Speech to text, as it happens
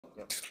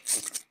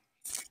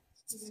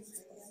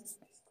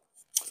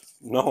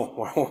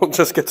No, we'll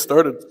just get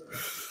started.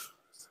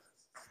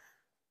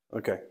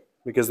 Okay,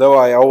 because though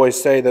I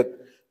always say that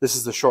this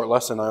is the short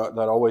lesson,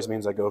 that always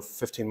means I go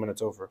 15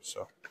 minutes over,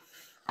 so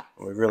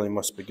we really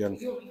must begin.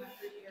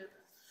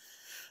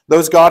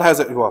 Those God has,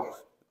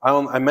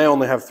 I may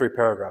only have 3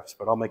 paragraphs,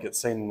 but I'll make it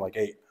seem like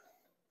 8.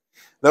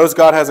 Those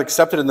God has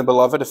accepted in the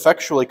beloved,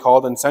 effectually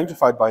called and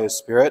sanctified by his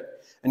Spirit,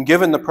 and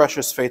given the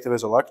precious faith of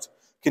his elect,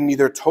 can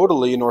neither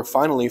totally nor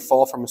finally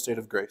fall from a state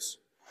of grace.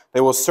 They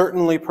will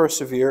certainly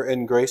persevere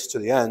in grace to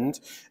the end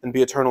and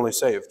be eternally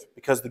saved,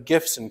 because the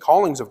gifts and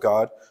callings of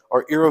God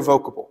are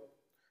irrevocable.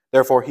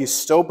 Therefore, he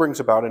still brings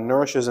about and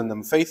nourishes in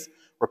them faith,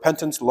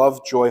 repentance,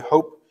 love, joy,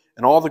 hope,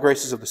 and all the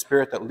graces of the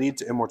Spirit that lead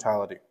to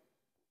immortality.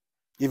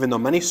 Even though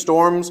many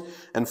storms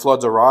and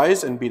floods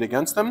arise and beat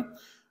against them,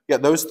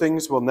 yet those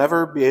things will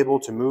never be able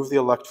to move the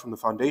elect from the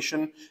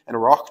foundation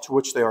and rock to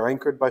which they are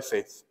anchored by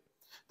faith.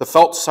 The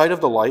felt sight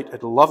of the light and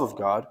the love of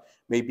God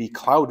may be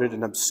clouded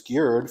and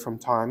obscured from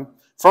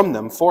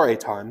them for a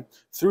time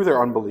through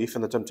their unbelief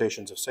and the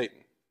temptations of Satan.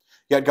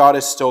 Yet God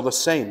is still the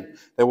same.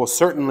 They will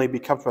certainly be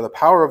kept by the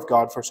power of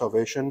God for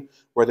salvation,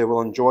 where they will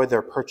enjoy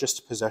their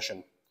purchased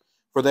possession.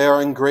 For they are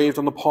engraved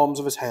on the palms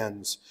of his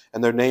hands,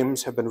 and their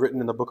names have been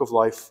written in the book of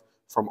life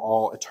from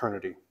all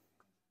eternity.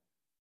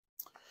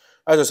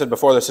 As I said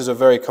before, this is a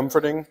very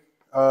comforting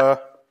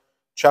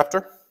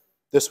chapter,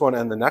 this one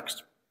and the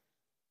next,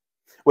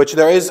 which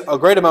there is a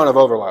great amount of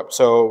overlap.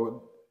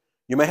 So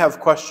you may have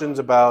questions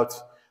about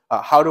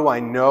how do I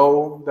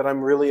know that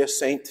I'm really a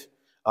saint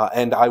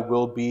and I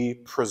will be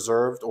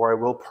preserved or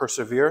I will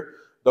persevere?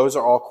 Those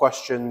are all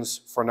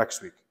questions for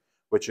next week,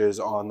 which is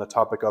on the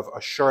topic of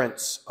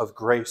assurance of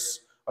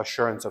grace,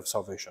 assurance of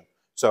salvation.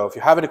 So if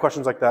you have any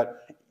questions like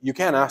that, you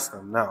can ask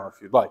them now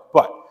if you'd like,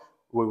 but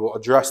we will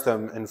address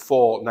them in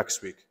full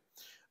next week.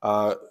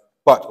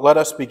 But let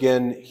us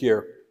begin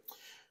here.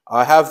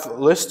 I have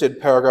listed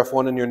paragraph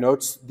 1 in your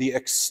notes, the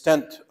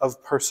extent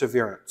of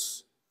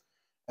perseverance.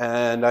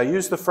 And I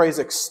use the phrase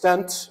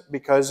extent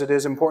because it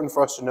is important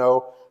for us to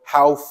know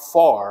how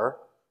far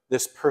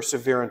this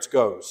perseverance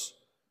goes.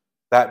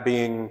 That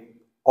being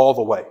all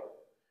the way.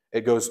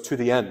 It goes to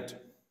the end.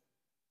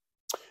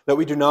 That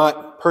we do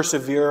not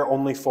persevere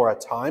only for a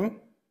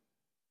time.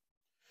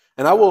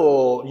 And I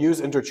will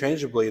use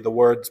interchangeably the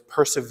words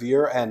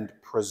persevere and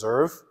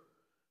preserve,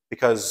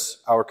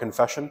 because our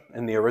confession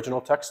in the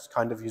original text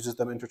kind of uses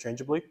them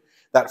interchangeably.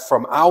 That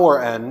from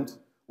our end,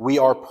 we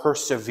are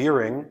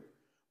persevering,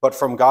 but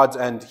from God's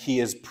end, he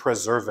is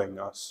preserving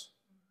us.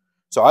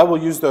 So I will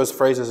use those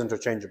phrases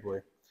interchangeably.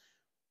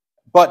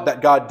 But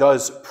that God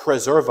does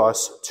preserve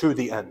us to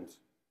the end,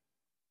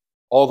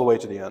 all the way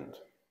to the end.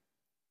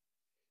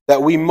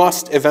 That we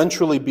must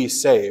eventually be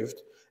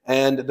saved,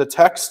 and the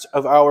text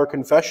of our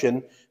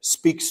confession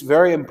speaks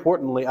very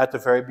importantly at the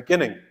very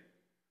beginning.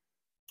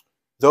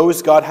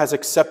 Those God has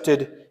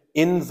accepted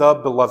in the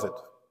beloved.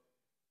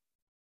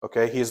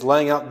 Okay, he is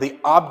laying out the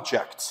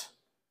object.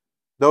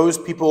 Those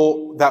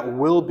people that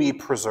will be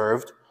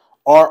preserved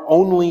are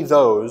only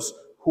those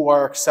who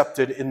are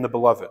accepted in the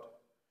beloved.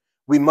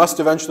 We must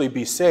eventually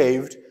be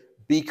saved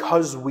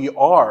because we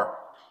are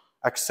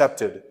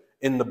accepted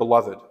in the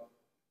beloved.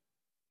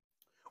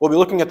 We'll be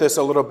looking at this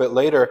a little bit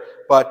later,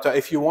 but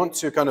if you want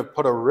to kind of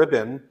put a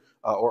ribbon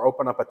or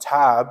open up a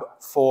tab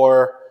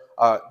for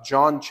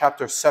John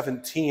chapter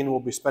 17,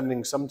 we'll be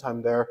spending some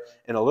time there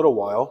in a little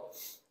while.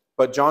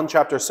 But John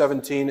chapter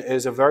 17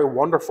 is a very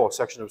wonderful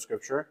section of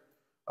Scripture.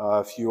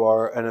 If you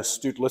are an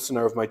astute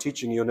listener of my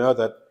teaching, you know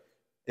that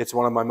it's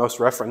one of my most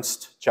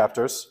referenced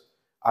chapters.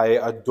 I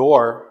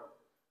adore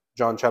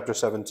John chapter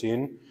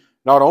 17,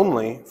 not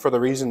only for the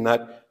reason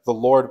that the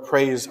Lord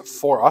prays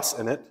for us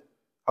in it.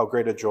 How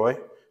great a joy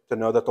to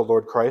know that the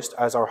Lord Christ,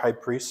 as our high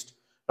priest,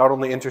 not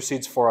only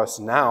intercedes for us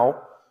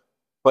now,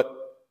 but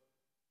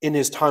in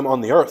his time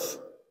on the earth,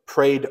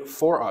 prayed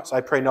for us.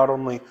 I pray not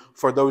only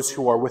for those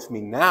who are with me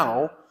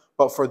now,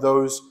 but for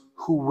those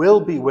who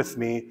will be with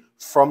me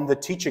from the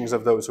teachings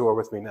of those who are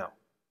with me now,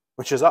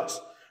 which is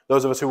us.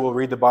 Those of us who will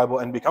read the Bible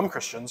and become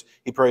Christians,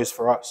 he prays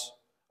for us.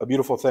 A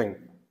beautiful thing.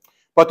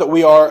 But that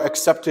we are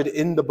accepted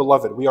in the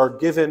beloved. We are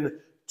given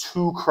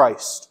to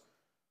Christ.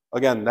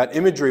 Again, that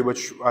imagery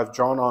which I've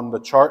drawn on the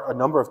chart a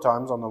number of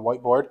times on the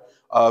whiteboard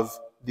of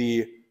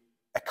the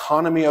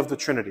economy of the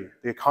Trinity,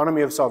 the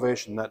economy of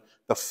salvation, that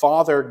the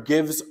Father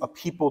gives a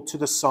people to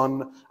the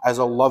Son as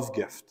a love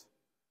gift.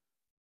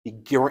 He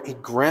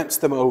grants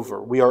them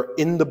over. We are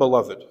in the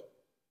beloved.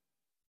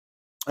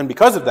 And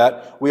because of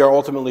that, we are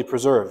ultimately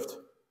preserved.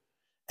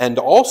 And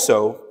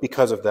also,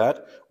 because of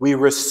that, we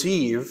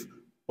receive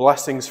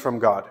blessings from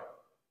God.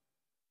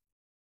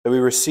 That we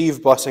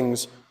receive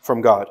blessings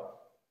from God.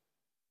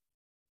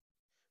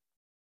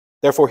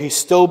 Therefore, he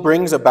still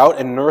brings about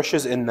and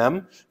nourishes in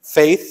them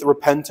faith,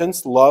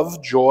 repentance,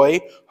 love, joy,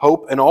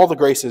 hope, and all the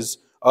graces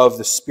of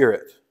the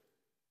Spirit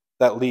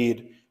that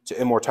lead to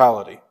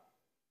immortality.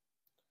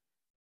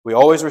 We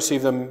always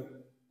receive them,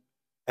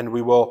 and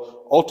we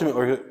will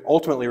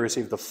ultimately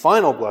receive the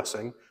final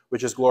blessing,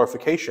 which is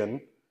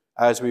glorification,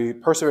 as we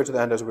persevere to the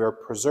end, as we are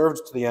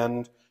preserved to the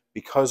end,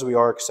 because we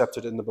are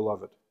accepted in the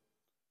beloved.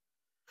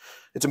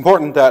 It's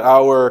important that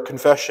our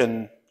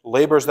confession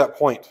labors that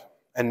point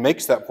and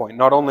makes that point,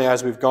 not only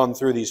as we've gone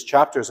through these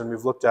chapters and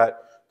we've looked at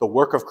the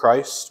work of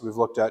Christ, we've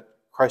looked at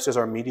Christ as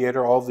our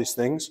mediator, all of these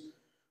things,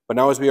 but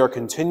now as we are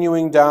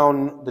continuing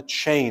down the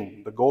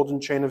chain, the golden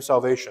chain of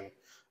salvation,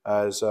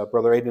 as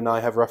Brother Aiden and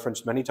I have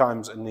referenced many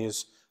times in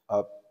these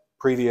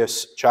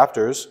previous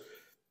chapters,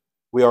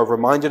 we are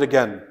reminded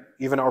again,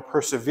 even our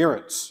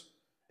perseverance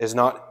is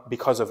not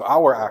because of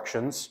our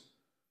actions,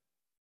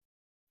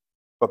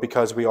 but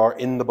because we are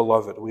in the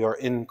beloved, we are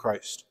in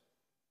Christ.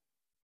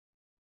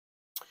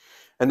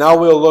 And now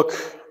we'll look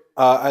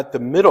at the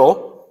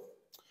middle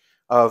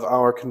of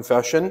our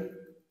confession,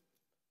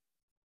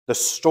 the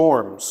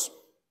storms.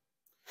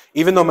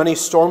 Even though many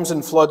storms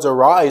and floods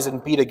arise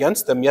and beat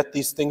against them, yet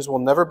these things will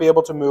never be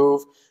able to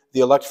move the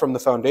elect from the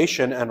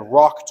foundation and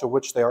rock to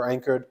which they are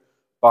anchored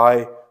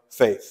by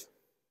faith.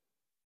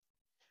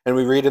 And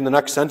we read in the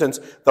next sentence,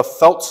 the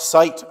felt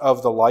sight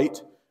of the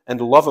light and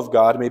love of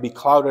God may be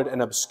clouded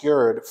and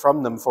obscured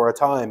from them for a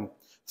time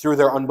through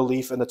their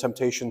unbelief and the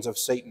temptations of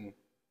Satan.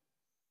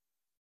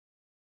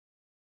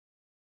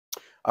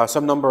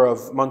 Some number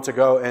of months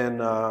ago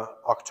in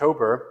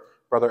October,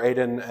 Brother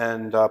Aiden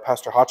and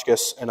Pastor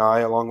Hotchkiss and I,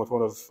 along with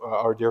one of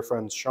our dear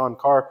friends, Sean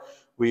Carr,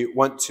 we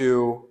went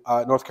to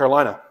North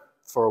Carolina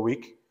for a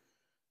week.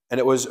 And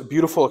it was a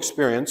beautiful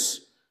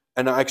experience.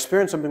 And I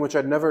experienced something which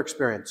I'd never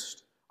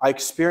experienced. I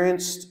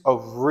experienced a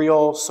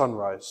real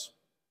sunrise.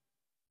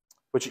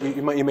 Which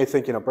you may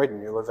think,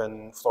 Braden, you live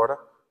in Florida.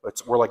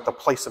 We're like the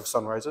place of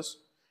sunrises.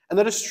 And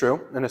that is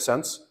true, in a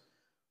sense.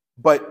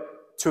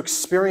 But to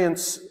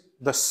experience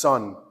the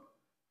sun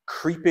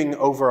creeping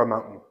over a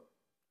mountain,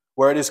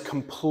 where it is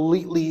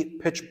completely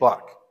pitch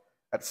black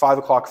at 5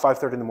 o'clock,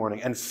 5:30 in the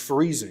morning, and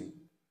freezing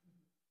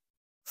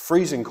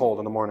cold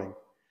in the morning.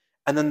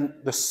 And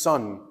then the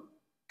sun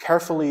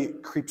carefully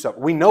creeps up.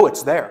 We know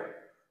it's there.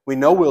 We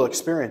know we'll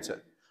experience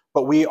it,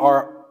 but we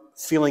are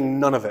feeling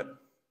none of it.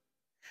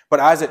 But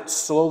as it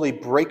slowly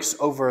breaks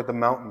over the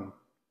mountain,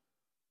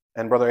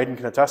 and Brother Aiden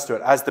can attest to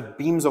it, as the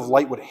beams of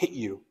light would hit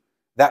you,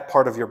 that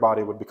part of your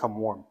body would become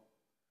warm.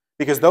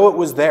 Because though it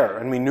was there,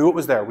 and we knew it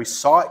was there, we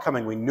saw it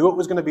coming, we knew it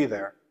was going to be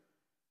there,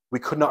 we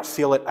could not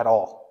feel it at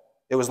all.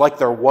 It was like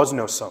there was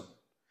no sun.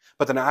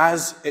 But then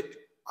as it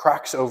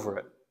cracks over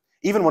it,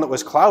 even when it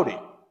was cloudy,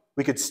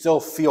 we could still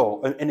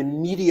feel an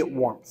immediate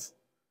warmth.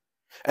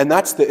 And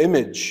that's the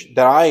image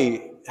that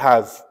I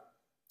have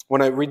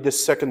when I read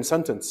this second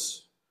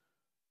sentence.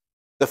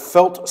 The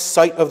felt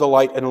sight of the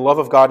light and love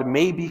of God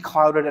may be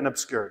clouded and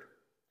obscured.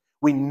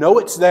 We know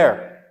it's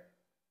there.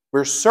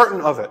 We're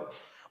certain of it,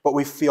 but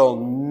we feel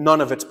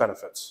none of its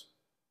benefits.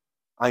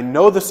 I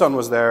know the sun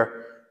was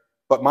there,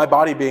 but my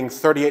body being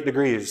 38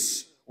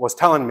 degrees was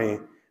telling me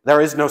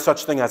there is no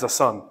such thing as a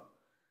sun.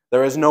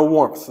 There is no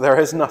warmth. There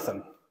is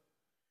nothing.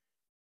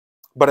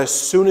 But as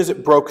soon as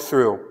it broke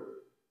through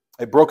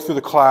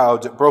the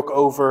clouds, it broke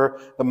over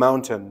the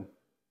mountain,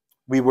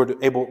 we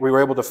were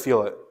able to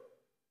feel it.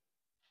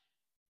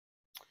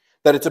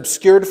 That it's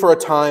obscured for a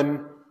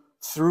time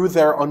through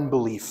their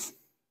unbelief.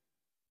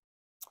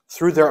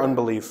 Through their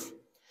unbelief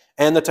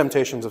and the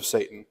temptations of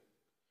Satan.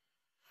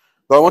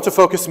 But I want to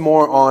focus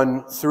more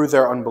on through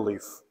their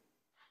unbelief.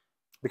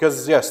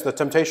 Because yes, the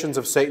temptations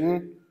of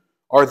Satan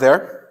are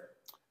there.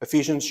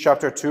 Ephesians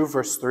chapter 2,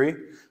 verse 3.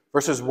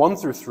 Verses 1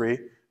 through 3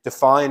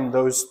 define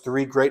those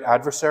three great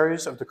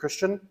adversaries of the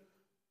Christian: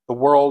 the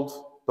world,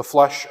 the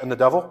flesh, and the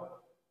devil.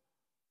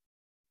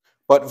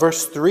 But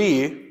verse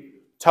 3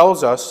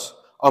 tells us,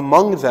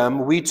 among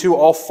them we too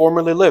all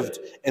formerly lived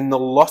in the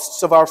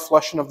lusts of our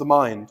flesh and of the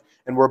mind,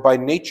 and were by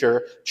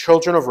nature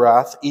children of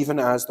wrath, even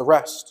as the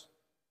rest.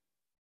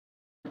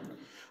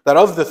 That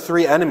of the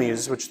three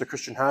enemies which the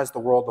Christian has, the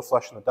world, the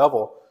flesh, and the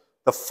devil,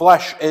 the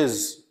flesh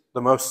is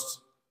the most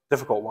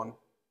difficult one.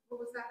 What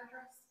was that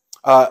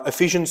address?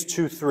 Ephesians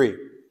 2:3,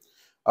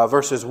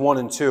 verses 1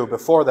 and 2.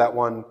 Before that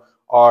one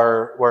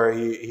are where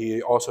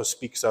he also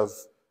speaks of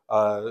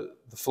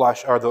the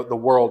flesh, or the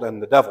world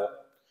and the devil.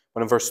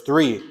 But in verse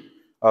 3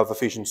 of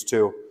Ephesians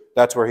 2,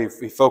 that's where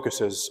he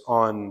focuses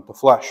on the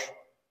flesh.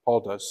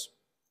 Paul does.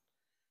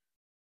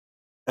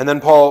 And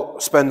then Paul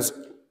spends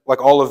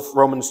like all of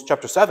Romans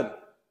chapter 7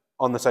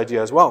 on this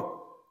idea as well.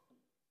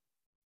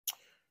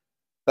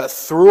 That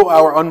through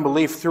our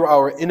unbelief, through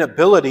our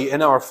inability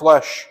in our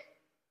flesh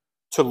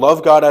to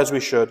love God as we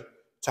should,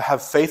 to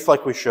have faith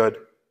like we should,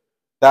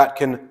 that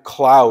can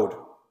cloud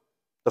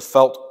the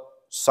felt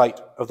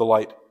sight of the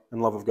light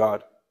and love of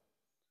God.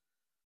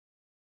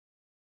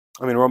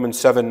 I mean, Romans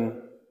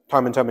 7,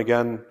 time and time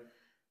again,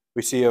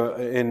 we see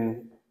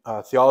in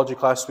theology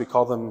class, we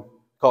call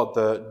it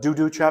the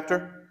do-do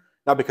chapter,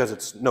 not because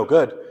it's no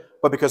good,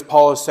 but because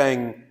Paul is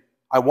saying,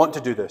 I want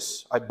to do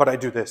this, but I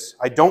do this.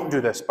 I don't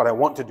do this, but I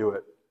want to do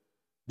it.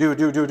 Do.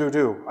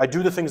 I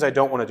do the things I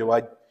don't want to do.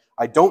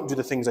 I don't do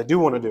the things I do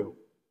want to do.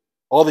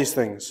 All these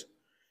things.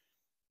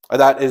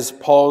 That is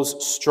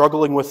Paul's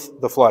struggling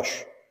with the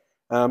flesh.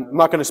 I'm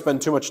not going to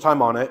spend too much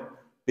time on it,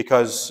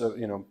 because,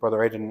 Brother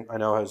Braden, I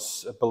know,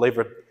 has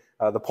belabored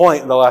the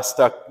point in the last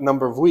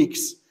number of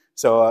weeks.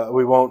 So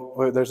we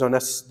won't. There's no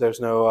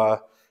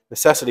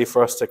necessity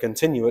for us to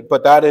continue it.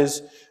 But that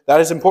is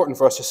important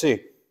for us to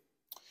see.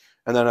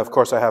 And then, of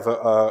course, I have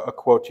a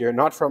quote here,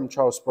 not from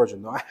Charles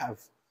Spurgeon, though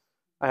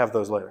I have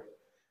those later.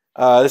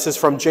 This is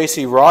from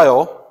J.C.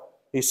 Ryle.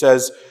 He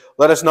says,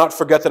 "Let us not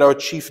forget that our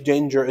chief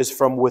danger is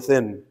from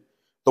within.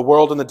 The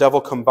world and the devil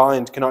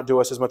combined cannot do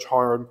us as much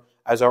harm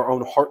as our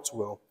own hearts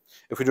will,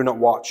 if we do not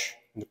watch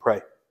and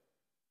pray."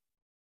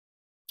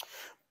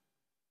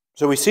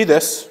 So we see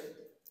this.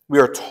 We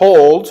are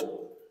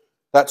told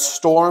that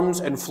storms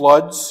and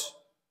floods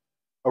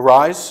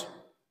arise.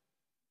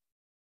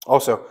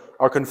 Also,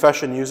 our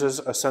confession uses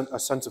a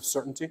sense of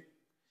certainty.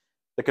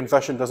 The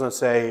confession doesn't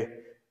say,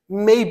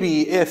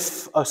 maybe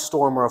if a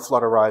storm or a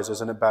flood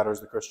arises and it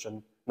batters the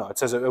Christian. No, it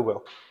says it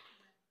will.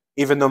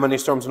 Even though many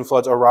storms and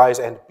floods arise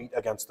and beat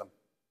against them.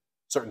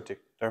 Certainty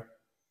there.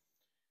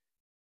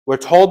 We're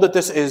told that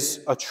this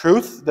is a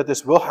truth, that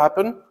this will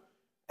happen,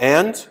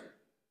 and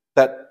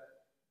that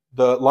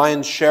the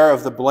lion's share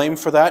of the blame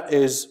for that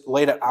is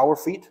laid at our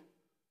feet.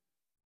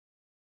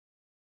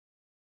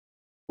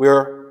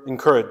 We're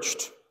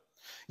encouraged.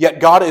 Yet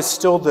God is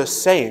still the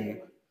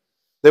same.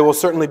 They will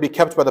certainly be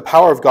kept by the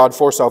power of God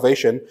for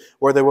salvation,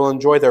 where they will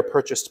enjoy their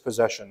purchased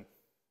possession.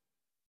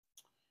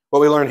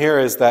 What we learn here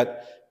is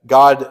that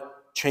God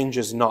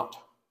changes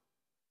not,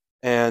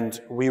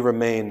 and we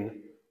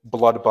remain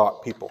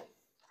blood-bought people.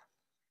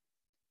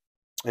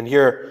 And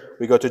here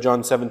we go to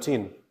John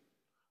 17.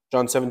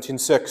 John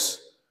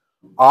 17:6.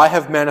 "I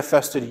have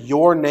manifested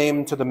your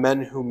name to the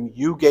men whom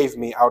you gave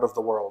me out of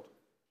the world.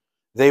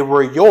 They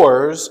were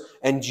yours,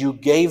 and you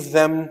gave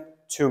them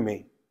to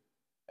me,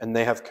 and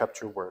they have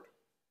kept your word."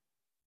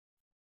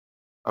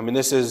 I mean,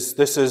 this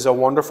is a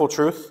wonderful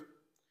truth.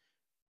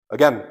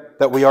 Again,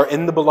 that we are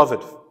in the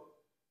beloved,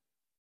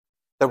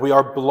 that we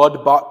are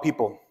blood-bought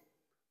people.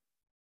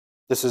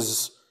 This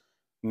is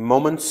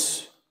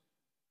moments,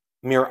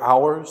 mere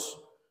hours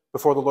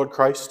before the Lord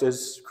Christ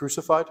is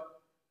crucified,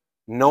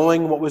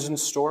 knowing what was in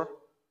store.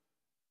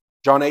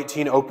 John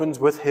 18 opens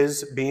with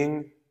his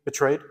being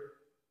betrayed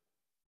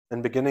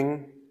and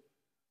beginning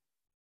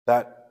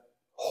that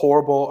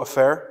horrible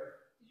affair.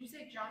 Did you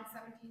say John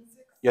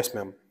 17:6? Yes,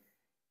 ma'am.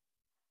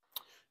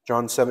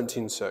 John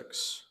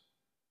 17:6.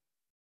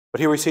 But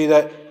here we see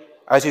that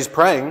as he's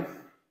praying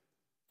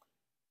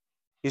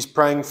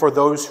for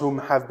those whom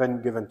have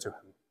been given to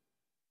him.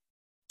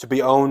 To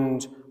be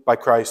owned by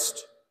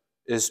Christ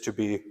is to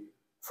be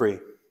free.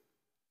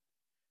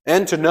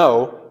 And to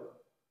know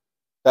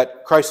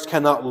that Christ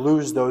cannot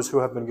lose those who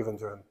have been given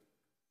to him.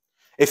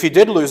 If he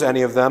did lose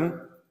any of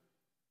them,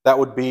 that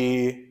would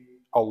be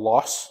a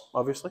loss,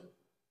 obviously.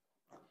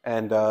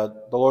 And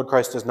the Lord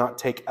Christ does not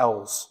take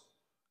L's,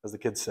 as the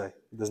kids say.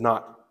 He does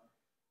not.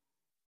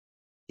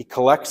 He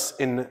collects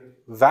in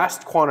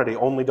vast quantity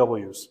only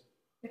W's.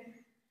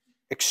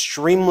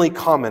 Extremely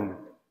common,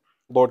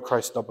 Lord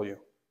Christ W.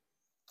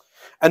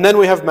 And then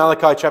we have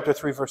Malachi chapter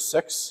 3, verse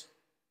 6.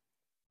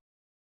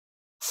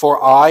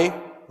 "For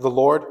I, the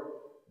Lord,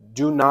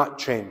 do not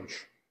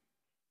change.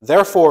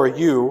 Therefore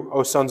you,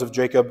 O sons of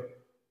Jacob,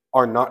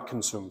 are not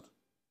consumed."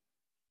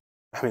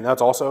 I mean,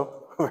 that's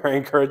also a very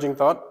encouraging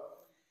thought.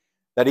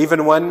 That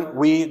even when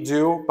we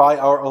do, by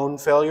our own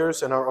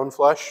failures and our own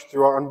flesh,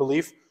 through our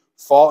unbelief,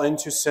 fall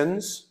into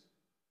sins,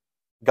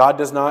 God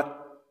does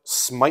not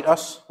smite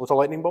us with a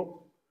lightning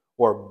bolt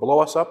or blow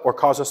us up or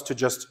cause us to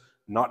just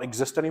not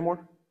exist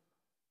anymore,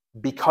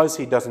 because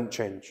he doesn't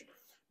change,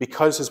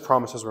 because his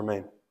promises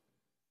remain.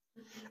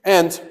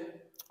 And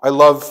I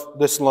love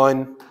this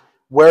line,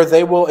 "where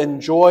they will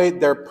enjoy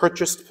their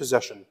purchased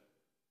possession."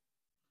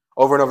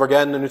 Over and over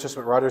again, the New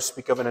Testament writers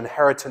speak of an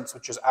inheritance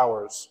which is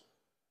ours.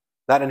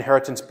 That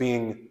inheritance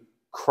being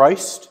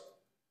Christ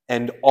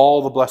and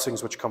all the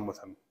blessings which come with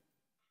him.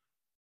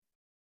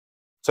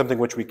 Something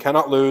which we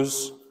cannot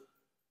lose,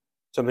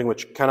 something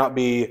which cannot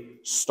be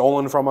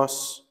stolen from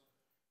us,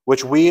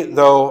 which we,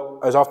 though,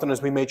 as often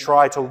as we may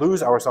try to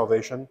lose our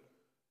salvation,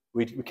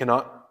 we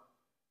cannot.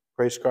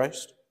 Praise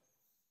Christ.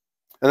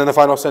 And then the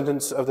final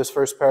sentence of this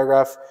first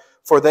paragraph,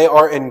 "For they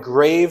are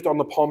engraved on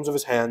the palms of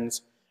his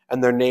hands,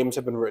 and their names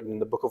have been written in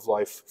the book of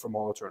life from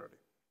all eternity."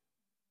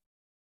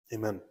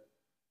 Amen.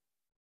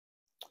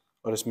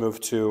 Let us move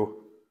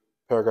to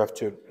paragraph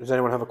 2. Does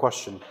anyone have a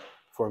question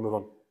before we move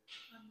on?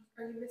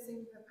 Are you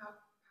missing the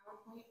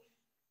PowerPoint?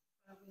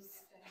 Are we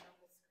staying on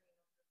the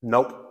screen?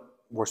 Nope.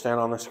 We're staying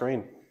on the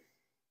screen.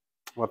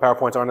 My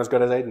PowerPoints aren't as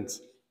good as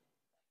Aiden's.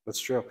 That's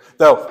true.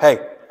 Though,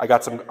 hey, I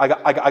got some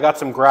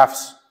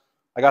graphs.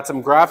 I got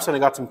some graphs and I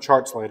got some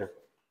charts later.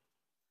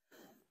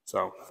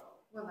 So,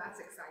 well, that's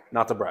exciting.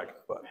 Not to brag,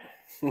 but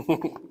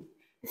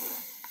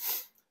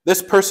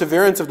this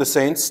perseverance of the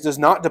saints does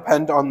not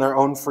depend on their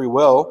own free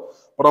will,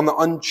 but on the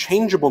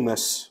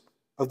unchangeableness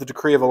of the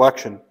decree of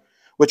election,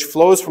 which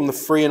flows from the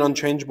free and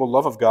unchangeable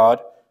love of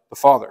God, the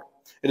Father.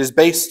 It is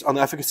based on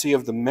the efficacy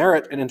of the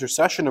merit and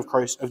intercession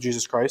of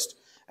Jesus Christ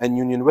and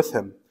union with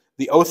him.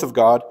 the oath of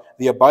God,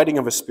 the abiding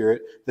of His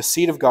Spirit, the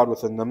seed of God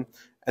within them,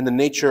 and the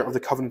nature of the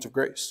covenant of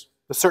grace.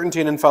 The certainty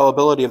and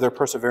infallibility of their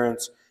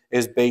perseverance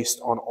is based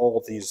on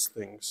all these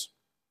things.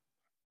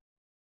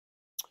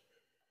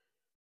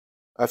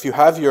 If you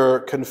have your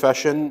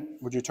confession,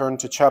 would you turn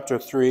to chapter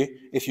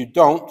 3? If you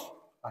don't,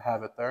 I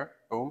have it there.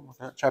 Boom.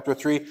 Okay. Chapter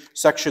 3,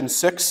 section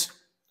 6.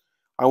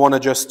 I want to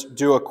just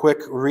do a quick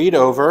read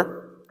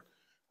over.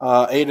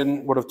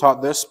 Aiden would have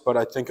taught this, but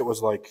I think it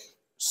was like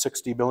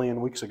 60 billion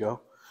weeks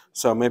ago.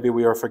 So maybe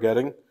we are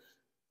forgetting.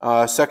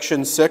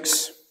 Section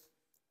 6.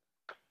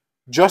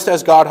 Just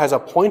as God has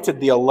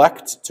appointed the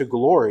elect to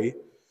glory,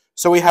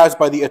 so He has,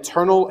 by the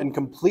eternal and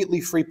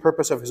completely free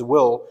purpose of His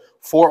will,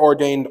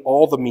 foreordained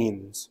all the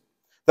means.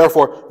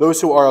 Therefore,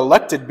 those who are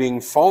elected, being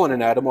fallen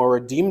in Adam, are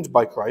redeemed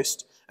by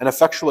Christ and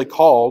effectually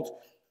called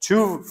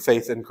to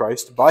faith in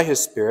Christ by His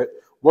Spirit,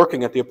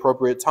 working at the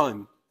appropriate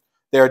time.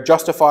 They are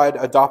justified,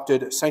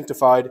 adopted,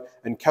 sanctified,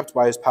 and kept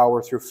by His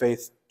power through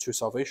faith to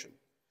salvation.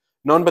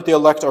 None but the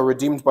elect are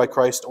redeemed by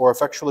Christ, or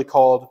effectually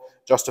called,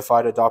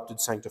 justified, adopted,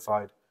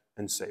 sanctified,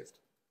 and saved.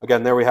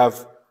 Again, there we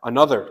have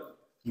another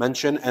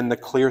mention and the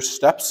clear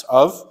steps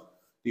of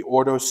the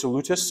Ordo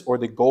Salutis, or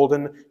the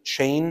golden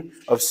chain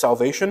of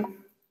salvation,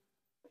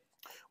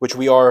 which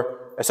we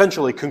are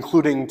essentially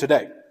concluding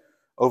today.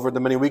 Over the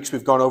many weeks,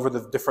 we've gone over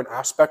the different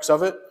aspects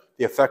of it: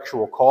 the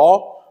effectual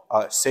call,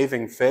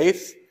 saving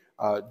faith,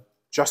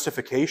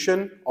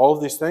 justification, all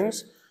of these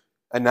things.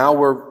 And now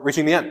we're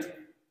reaching the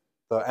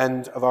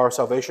end of our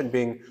salvation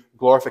being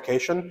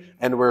glorification.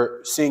 And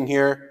we're seeing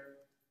here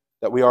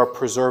that we are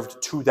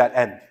preserved to that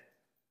end,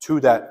 to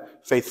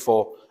that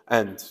faithful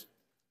end.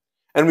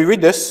 And we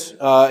read this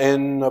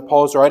in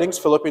Paul's writings,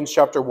 Philippians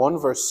chapter 1,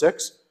 verse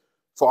 6.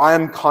 For I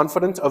am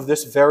confident of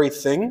this very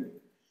thing,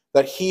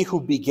 that He who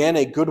began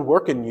a good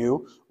work in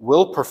you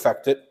will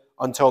perfect it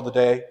until the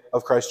day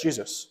of Christ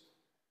Jesus.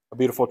 A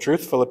beautiful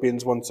truth,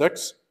 Philippians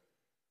 1:6.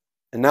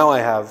 And now I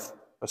have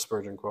a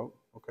Spurgeon quote.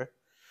 Okay.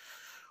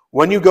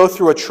 When you go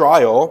through a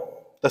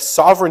trial, the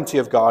sovereignty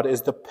of God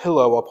is the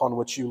pillow upon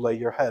which you lay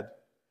your head.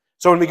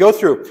 So when we go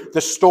through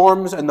the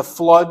storms and the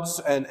floods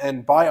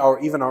and by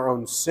even our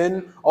own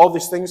sin, all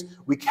these things,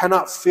 we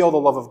cannot feel the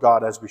love of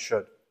God as we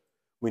should.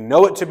 We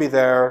know it to be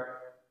there,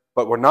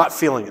 but we're not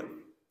feeling it.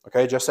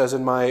 Okay, just as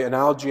in my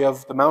analogy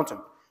of the mountain.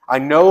 I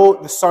know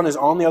the sun is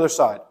on the other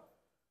side,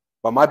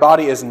 but my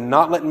body is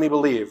not letting me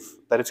believe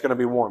that it's going to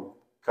be warm.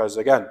 Because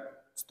again,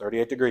 it's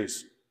 38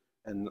 degrees,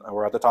 and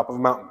we're at the top of a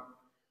mountain.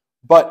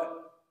 But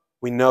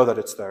we know that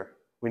it's there.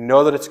 We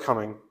know that it's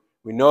coming.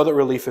 We know that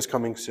relief is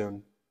coming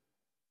soon.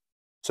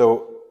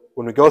 So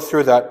when we go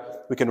through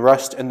that, we can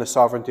rest in the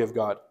sovereignty of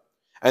God.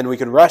 And we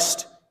can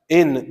rest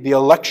in the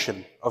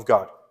election of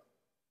God.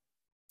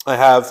 I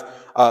have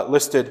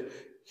listed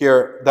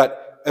here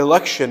that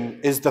election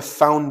is the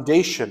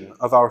foundation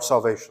of our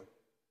salvation.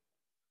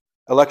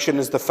 Election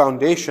is the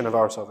foundation of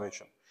our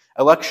salvation.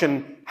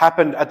 Election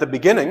happened at the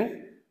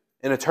beginning,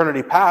 in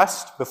eternity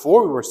past,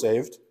 before we were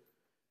saved.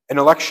 And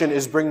election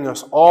is bringing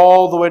us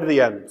all the way to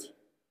the end.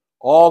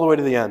 All the way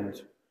to the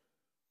end.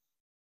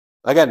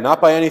 Again, not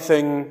by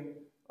anything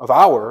of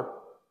our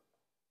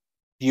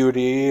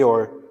beauty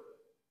or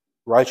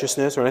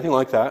righteousness or anything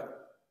like that,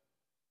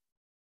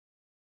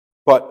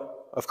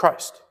 but of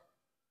Christ,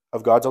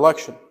 of God's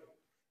election.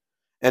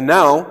 And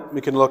now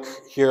we can look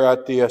here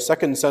at the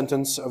second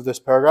sentence of this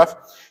paragraph.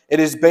 It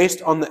is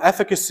based on the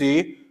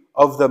efficacy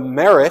of the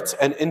merit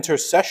and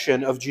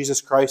intercession of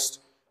Jesus Christ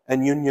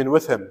and union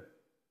with Him.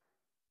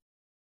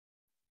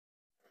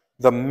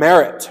 The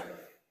merit.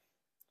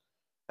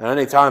 And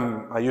any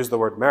time I use the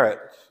word merit,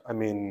 I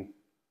mean,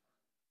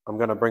 I'm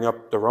going to bring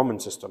up the Roman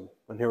system.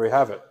 And here we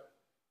have it.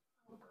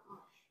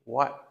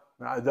 What?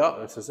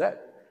 No, this is it.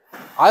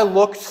 I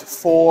looked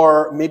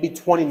for maybe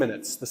 20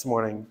 minutes this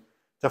morning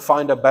to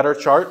find a better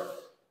chart.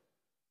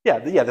 Yeah,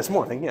 this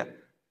morning, yeah.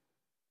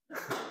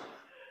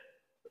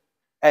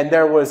 And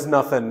there was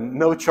nothing,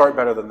 no chart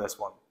better than this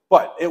one.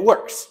 But it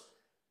works.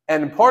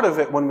 And part of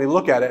it, when we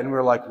look at it and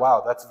we're like,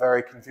 wow, that's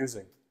very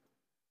confusing.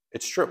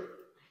 It's true.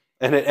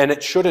 And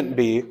it shouldn't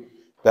be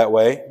that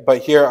way.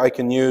 But here I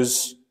can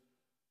use,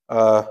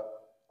 oh,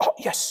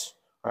 yes.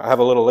 I have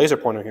a little laser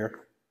pointer here.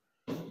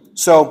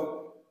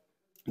 So,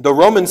 the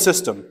Roman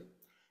system,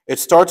 it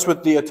starts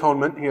with the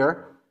atonement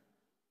here.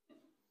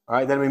 All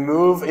right, then we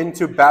move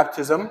into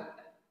baptism.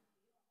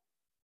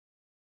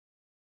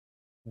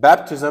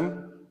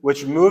 Baptism,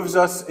 which moves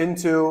us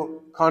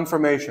into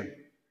confirmation.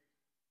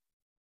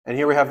 And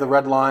here we have the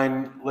red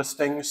line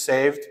listing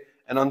saved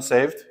and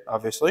unsaved,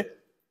 obviously.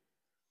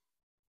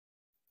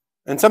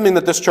 And something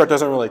that this chart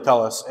doesn't really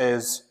tell us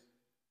is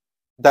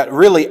that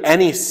really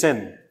any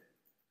sin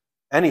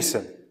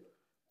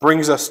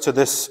brings us to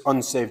this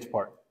unsaved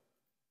part.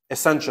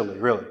 Essentially,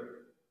 really.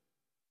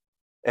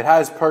 It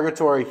has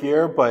purgatory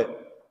here,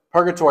 but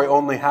purgatory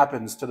only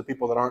happens to the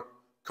people that aren't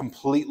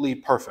completely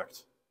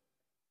perfect,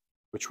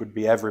 which would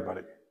be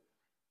everybody.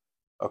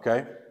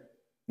 Okay?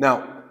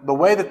 Now, the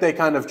way that they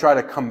kind of try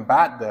to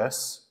combat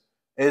this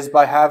is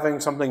by having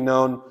something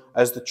known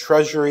as the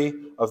treasury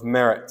of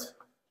merit.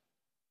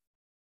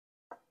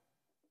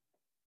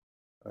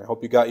 I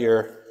hope you got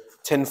your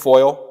tin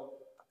foil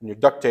and your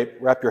duct tape,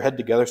 wrap your head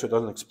together so it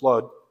doesn't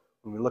explode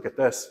when we look at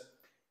this.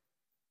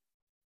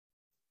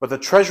 But the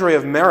treasury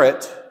of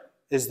merit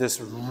is this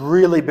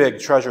really big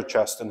treasure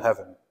chest in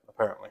heaven,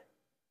 apparently.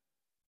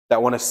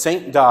 That when a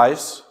saint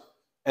dies,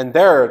 and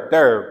they're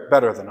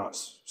better than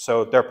us,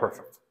 so they're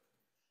perfect.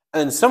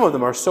 And some of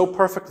them are so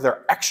perfect,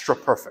 they're extra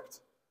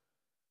perfect.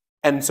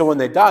 And so when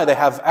they die, they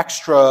have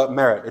extra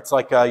merit. It's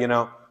like,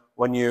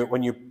 when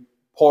you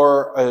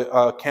pour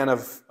a can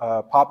of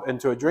pop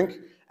into a drink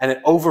and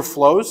it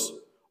overflows,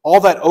 all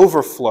that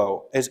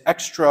overflow is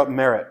extra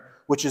merit,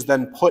 which is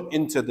then put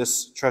into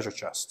this treasure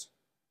chest.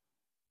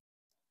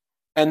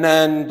 And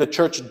then the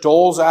church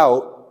doles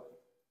out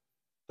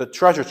the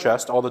treasure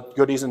chest, all the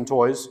goodies and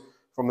toys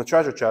from the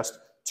treasure chest,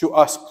 to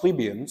us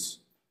plebeians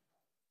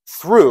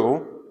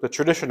through, the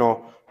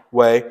traditional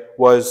way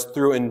was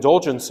through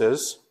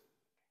indulgences.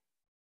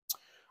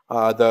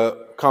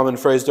 The common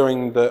phrase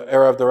during the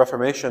era of the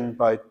Reformation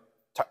by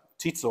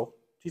Tetzel,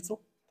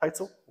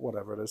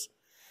 whatever it is,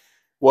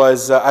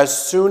 was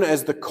as soon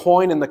as the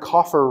coin in the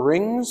coffer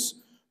rings,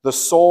 the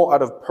soul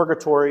out of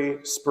purgatory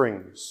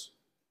springs.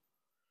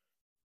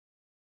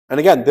 And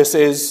again, this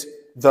is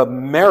the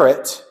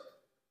merit,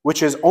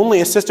 which is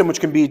only a system which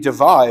can be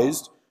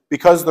devised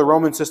because the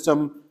Roman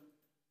system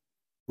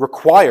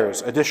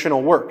requires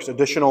additional works,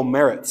 additional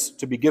merits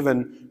to be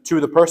given to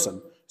the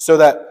person, so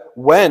that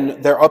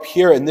when they're up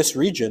here in this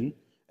region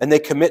and they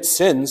commit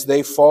sins,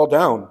 they fall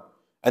down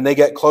and they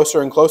get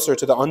closer and closer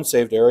to the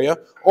unsaved area.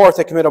 Or if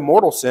they commit a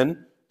mortal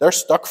sin, they're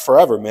stuck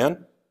forever,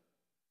 man.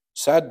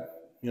 Sad,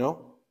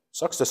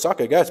 sucks to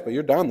suck, I guess, but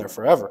you're down there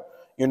forever.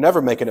 You're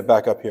never making it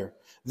back up here.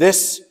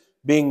 This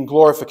being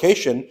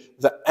glorification,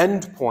 the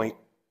end point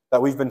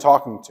that we've been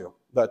talking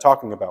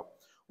about.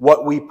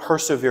 What we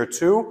persevere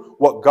to,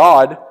 what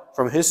God,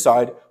 from His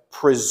side,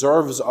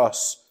 preserves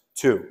us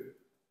to.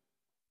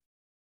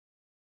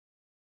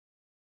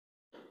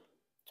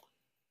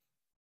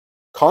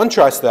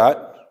 Contrast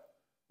that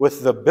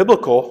with the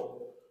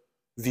biblical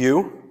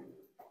view.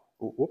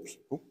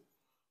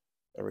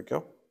 There we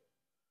go.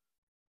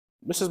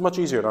 This is much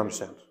easier to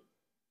understand.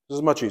 This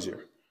is much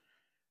easier.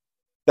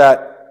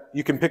 That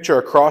you can picture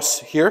a cross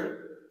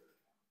here,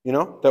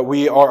 that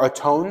we are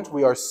atoned,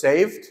 we are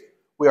saved,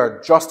 we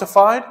are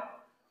justified,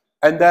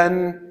 and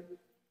then,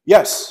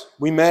 yes,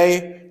 we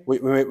may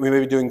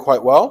be doing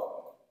quite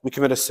well. We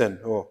commit a sin.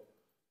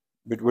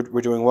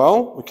 We're doing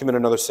well. We commit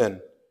another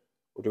sin.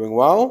 We're doing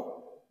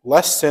well.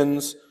 Less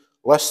sins,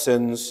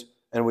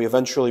 and we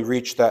eventually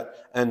reach that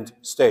end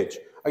stage.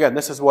 Again,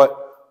 this is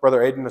what Brother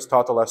Aiden has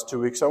taught the last 2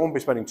 weeks. I won't be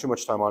spending too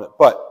much time on it,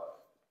 but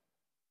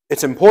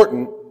it's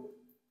important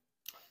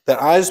that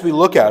as we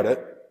look at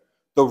it,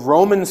 the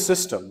Roman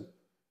system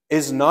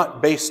is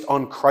not based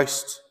on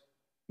Christ's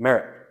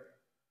merit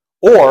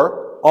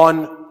or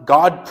on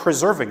God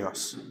preserving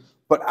us,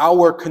 but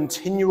our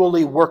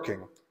continually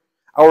working,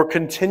 our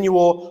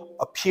continual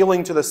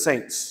appealing to the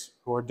saints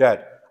who are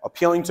dead,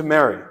 appealing to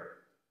Mary,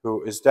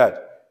 who is dead,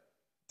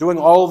 doing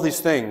all of these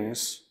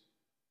things,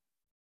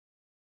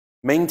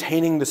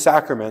 maintaining the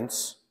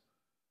sacraments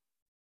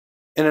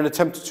in an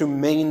attempt to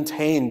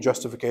maintain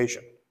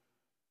justification,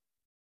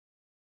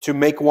 to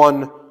make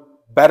one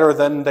better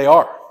than they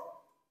are.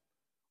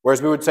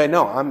 Whereas we would say,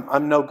 no,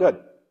 I'm no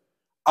good.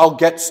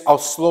 I'll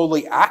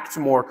slowly act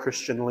more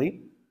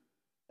Christianly,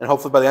 and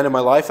hopefully by the end of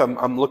my life,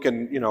 I'm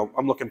looking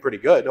pretty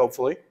good,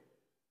 hopefully.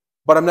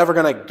 But I'm never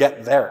going to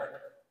get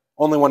there,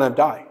 only when I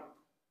die.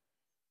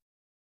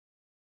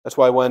 That's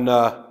why when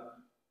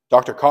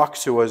Dr.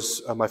 Cox, who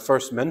was my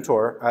first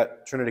mentor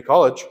at Trinity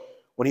College,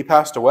 when he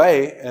passed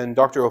away, and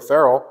Dr.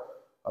 O'Farrell,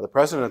 the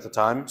president at the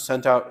time,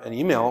 sent out an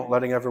email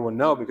letting everyone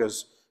know,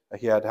 because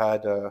he had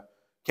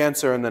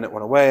cancer, and then it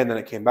went away, and then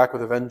it came back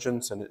with a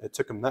vengeance, and it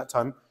took him that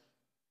time.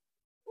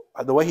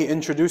 The way he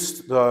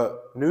introduced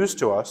the news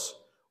to us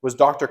was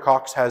Dr.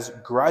 Cox has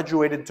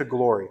graduated to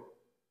glory.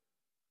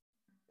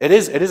 It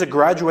is a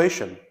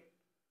graduation.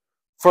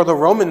 For the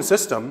Roman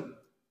system,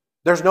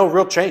 there's no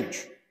real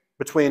change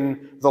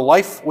between the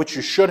life which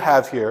you should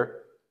have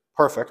here,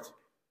 perfect,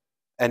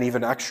 and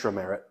even extra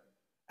merit,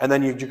 and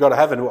then you go to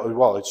heaven,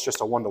 well, it's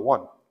just a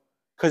one-to-one,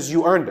 because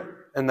you earned it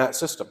in that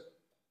system.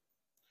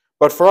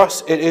 But for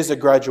us, it is a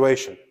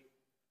graduation.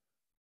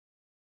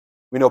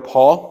 We know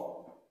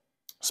Paul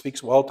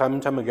speaks well time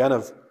and time again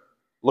of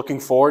looking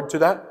forward to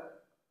that,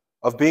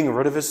 of being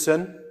rid of his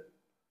sin.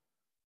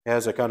 He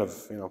has a kind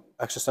of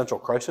existential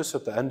crisis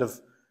at the end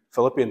of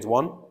Philippians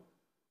 1.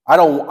 I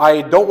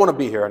don't want to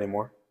be here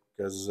anymore,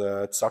 because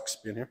it sucks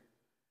being here.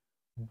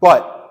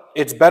 But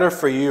it's better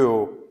for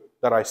you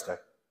that I stay.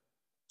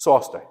 So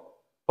I'll stay.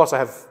 Plus I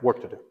have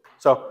work to do.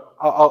 So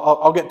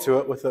I'll get to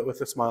it with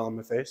a smile on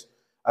my face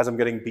as I'm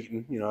getting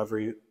beaten,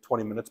 every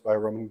 20 minutes by a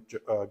Roman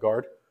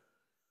guard.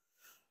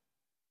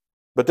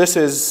 But this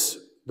is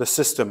the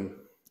system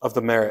of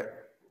the merit,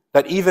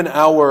 that even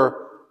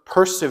our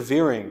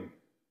persevering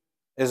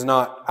is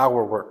not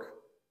our work.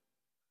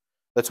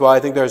 That's why I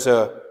think there's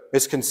a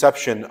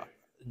misconception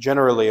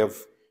generally of,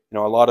 a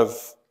lot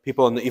of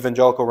people in the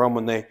evangelical realm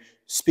when they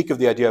speak of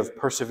the idea of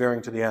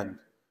persevering to the end,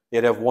 the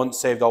idea of once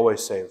saved,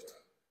 always saved.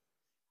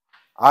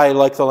 I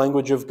like the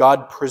language of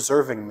God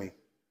preserving me.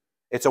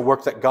 It's a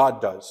work that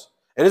God does.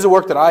 It is a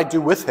work that I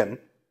do with him,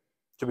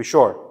 to be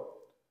sure.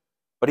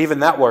 But even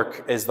that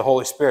work is the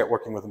Holy Spirit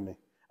working within me.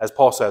 As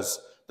Paul says,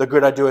 the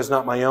good I do is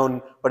not my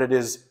own, but it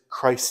is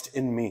Christ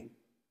in me.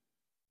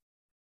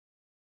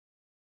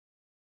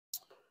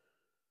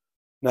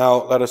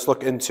 Now, let us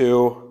look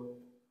into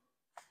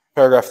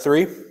paragraph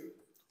 3.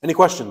 Any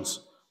questions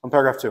on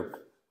paragraph 2?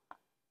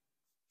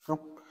 No?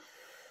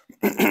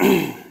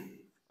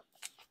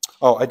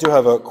 Oh, I do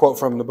have a quote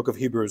from the book of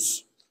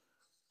Hebrews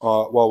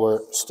while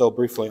we're still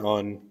briefly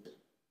on...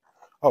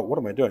 Oh, what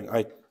am I doing?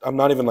 I'm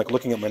not even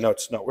looking at my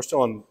notes. No, we're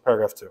still on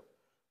paragraph 2.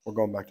 We're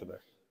going back to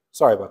there.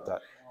 Sorry about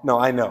that. No,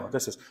 I know.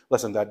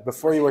 Listen, Dad,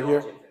 before you were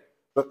here,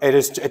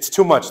 it's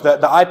too much. The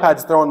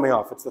iPad's throwing me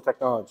off. It's the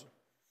technology.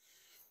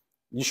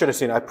 You should have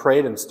seen, I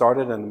prayed and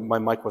started, and my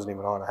mic wasn't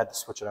even on. I had to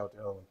switch it out with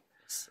the other one.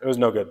 It was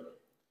no good.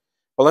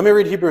 But let me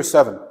read Hebrews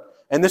 7.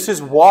 And this is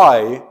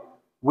why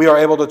we are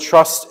able to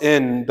trust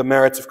in the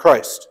merits of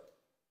Christ.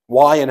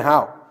 Why and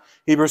how?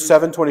 Hebrews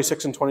 7,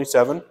 26 and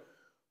 27.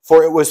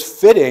 For it was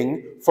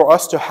fitting for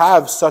us to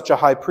have such a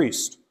high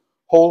priest,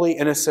 holy,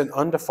 innocent,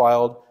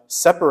 undefiled,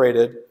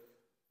 separated,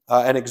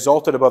 and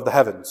exalted above the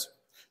heavens,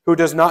 who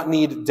does not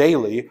need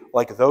daily,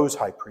 like those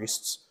high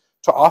priests,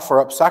 to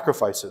offer up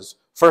sacrifices,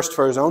 first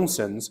for his own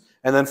sins,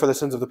 and then for the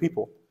sins of the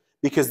people.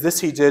 Because this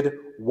he did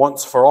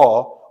once for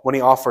all, when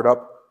he offered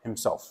up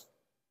himself.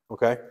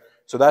 Okay?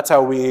 So that's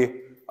how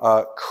we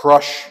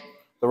crush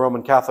the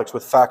Roman Catholics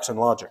with facts and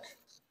logic,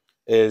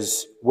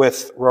 is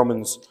with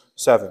Romans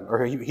 7,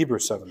 or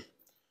Hebrews 7.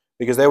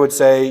 Because they would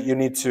say you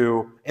need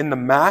to, in the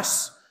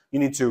Mass, you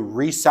need to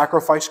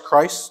re-sacrifice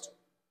Christ.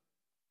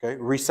 Okay?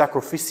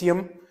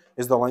 Re-sacrificium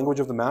is the language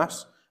of the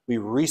Mass. We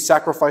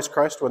re-sacrifice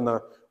Christ when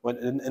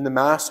in the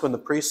Mass, when the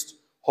priest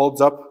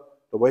holds up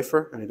the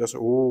wafer and he does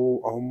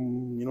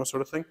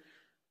sort of thing.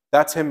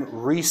 That's him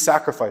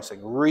re-sacrificing,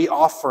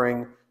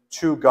 re-offering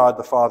to God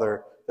the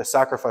Father the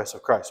sacrifice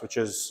of Christ, which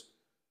is,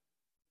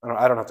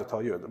 I don't have to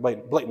tell you,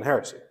 blatant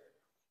heresy.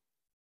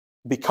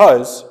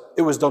 Because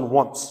it was done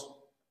once,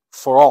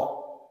 for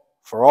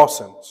all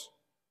sins.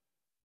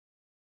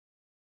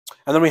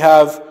 And then we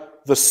have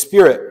the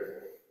Spirit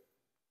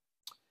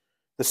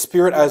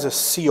as a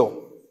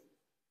seal.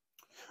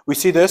 We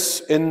see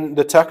this in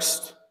the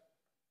text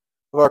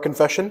of our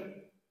confession.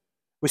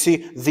 We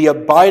see the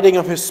abiding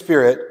of his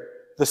Spirit,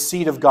 the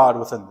seed of God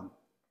within them.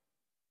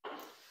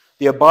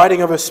 The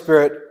abiding of his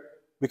Spirit,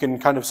 we can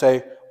kind of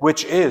say,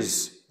 which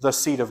is the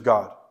seed of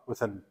God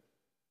within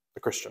the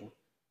Christian.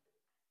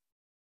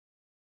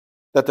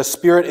 That the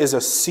Spirit is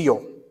a seal.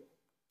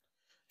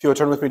 If you will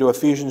turn with me to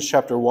Ephesians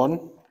chapter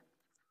 1.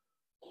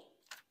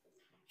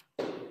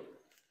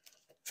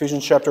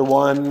 Ephesians chapter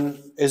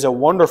 1 is a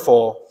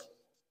wonderful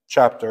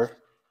chapter.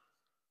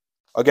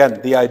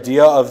 Again, the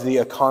idea of the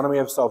economy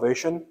of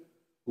salvation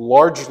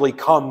largely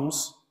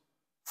comes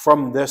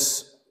from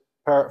this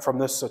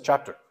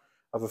chapter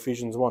of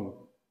Ephesians 1.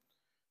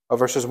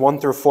 Verses 1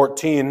 through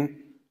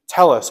 14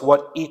 tell us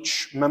what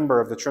each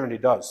member of the Trinity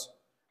does.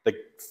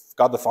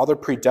 God the Father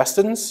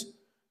predestines,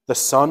 the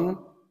Son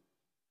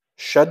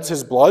sheds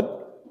his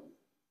blood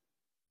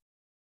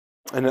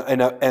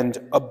and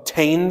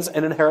obtains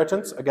an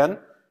inheritance. Again,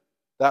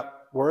 that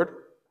word,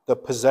 the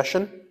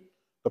possession,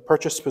 the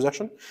purchased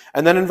possession.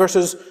 And then in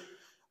verses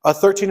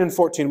 13 and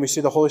 14, we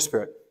see the Holy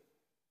Spirit.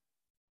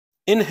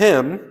 In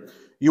him,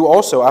 you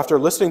also, after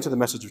listening to the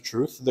message of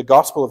truth, the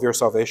gospel of your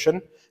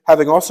salvation,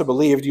 having also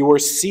believed, you were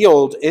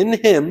sealed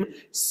in him,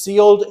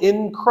 sealed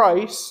in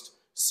Christ,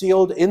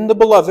 sealed in the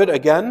beloved.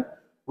 Again,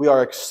 we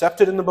are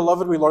accepted in the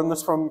beloved. We learned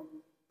this from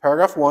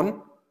paragraph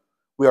 1.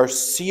 We are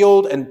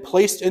sealed and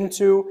placed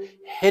into,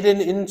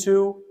 hidden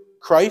into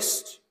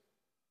Christ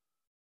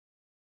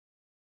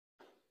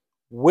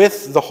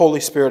with the Holy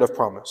Spirit of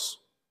promise,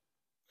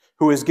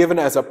 who is given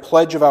as a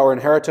pledge of our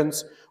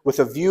inheritance with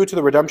a view to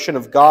the redemption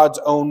of God's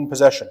own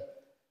possession.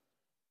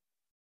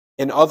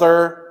 In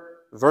other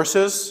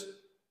verses,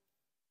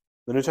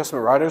 the New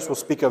Testament writers will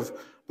speak of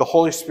the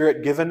Holy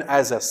Spirit given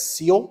as a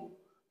seal,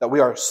 that we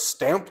are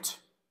stamped.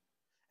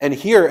 And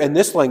here, in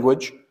this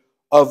language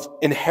of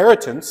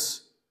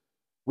inheritance,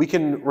 we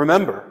can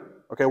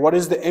remember, okay, what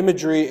is the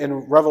imagery in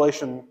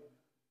Revelation,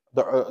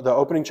 the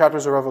opening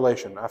chapters of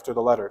Revelation after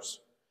the letters?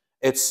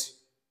 It's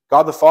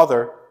God the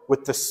Father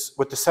with the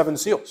 7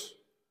 seals,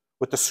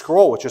 with the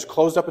scroll which is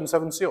closed up in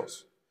 7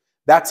 seals.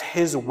 That's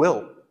his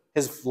will,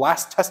 his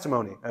last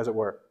testimony, as it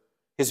were,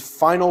 his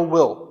final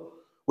will,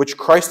 which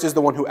Christ is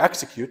the one who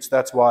executes.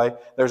 That's why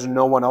there's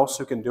no one else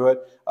who can do it.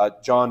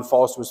 John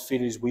falls to his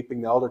feet, he's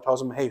weeping. The elder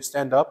tells him, hey,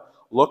 stand up,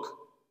 look.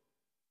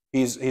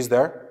 He's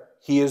there.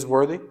 He is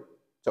worthy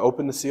to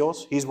open the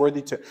seals. He's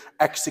worthy to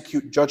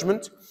execute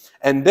judgment.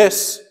 And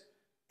this,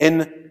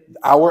 in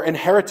our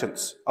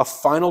inheritance, a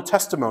final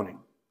testimony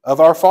of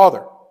our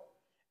Father,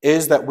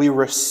 is that we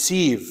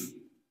receive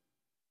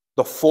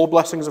the full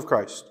blessings of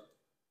Christ,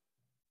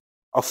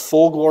 a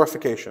full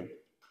glorification,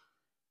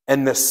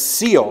 and the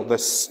seal, the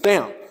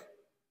stamp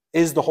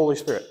is the Holy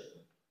Spirit.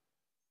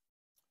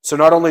 So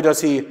not only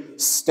does he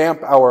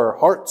stamp our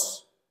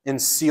hearts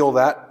and seal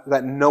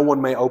that no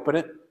one may open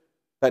it,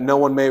 that no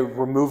one may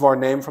remove our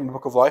name from the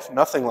book of life,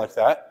 nothing like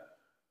that,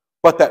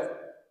 but that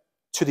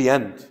to the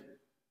end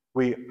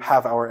we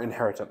have our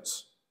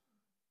inheritance,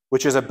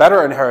 which is a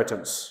better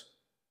inheritance,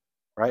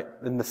 right?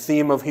 In the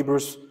theme of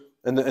Hebrews,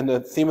 in the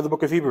theme of the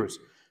book of Hebrews,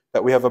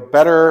 that we have a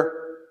better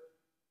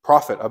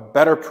prophet, a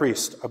better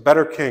priest, a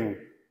better king,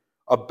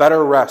 a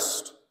better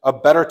rest, a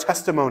better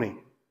testimony,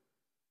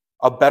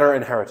 a better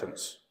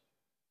inheritance.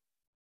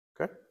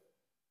 Okay?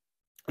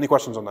 Any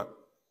questions on that?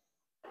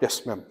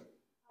 Yes, ma'am.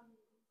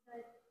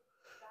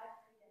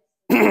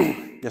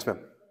 Yes, ma'am.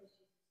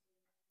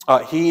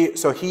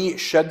 He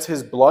sheds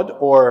his blood,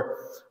 or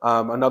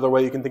another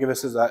way you can think of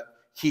this is that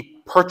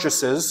he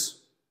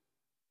purchases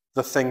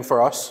the thing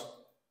for us.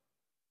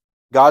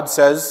 God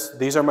says,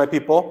 these are my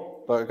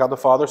people. God the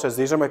Father says,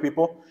 these are my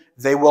people.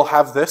 They will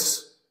have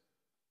this.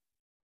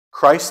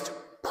 Christ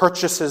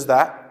purchases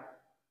that,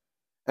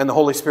 and the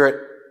Holy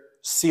Spirit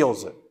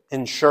seals it,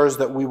 ensures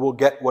that we will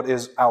get what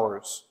is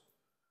ours.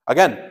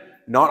 Again,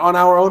 not on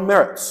our own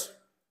merits.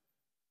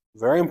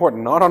 Very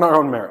important, not on our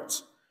own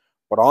merits,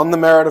 but on the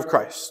merit of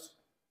Christ.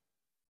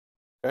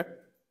 Okay?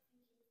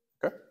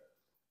 Okay?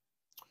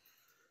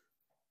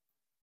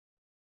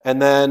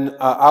 And then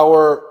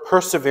our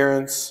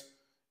perseverance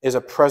is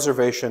a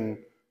preservation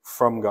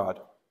from God.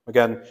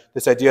 Again,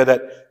 this idea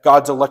that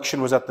God's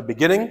election was at the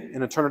beginning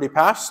in eternity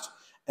past,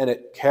 and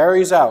it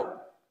carries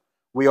out.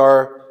 We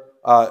are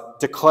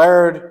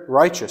declared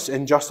righteous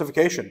in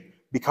justification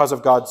because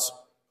of God's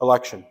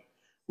election.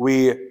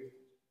 We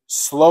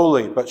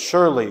slowly but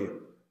surely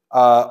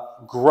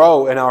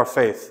grow in our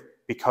faith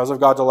because of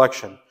God's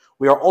election.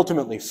 We are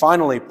ultimately,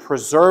 finally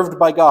preserved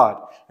by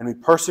God, and we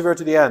persevere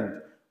to the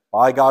end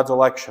by God's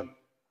election.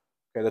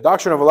 Okay, the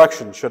doctrine of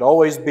election should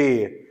always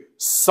be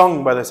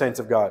sung by the saints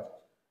of God,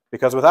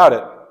 because without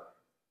it,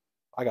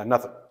 I got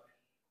nothing.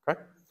 Okay?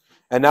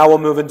 And now we'll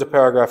move into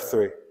paragraph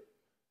 3,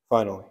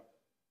 finally.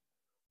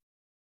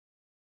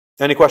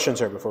 Any questions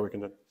here before we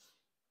continue?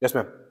 Yes,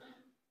 ma'am.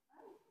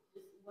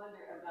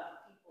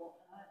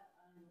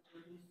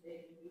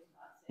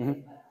 Mm-hmm.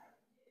 But,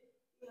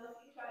 you know, if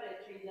you try to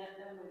present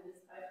them with this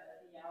type of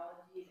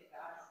theology that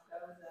God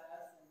chose us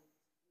and,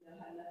 you know,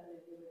 had nothing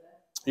to do with us,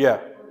 yeah.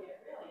 people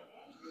get really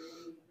angry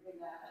when you bring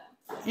that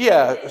up.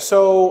 Yeah,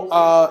 so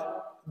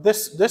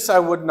this I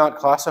would not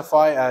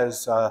classify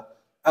as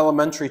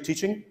elementary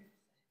teaching.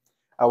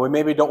 We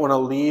maybe don't want to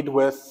lead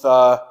with,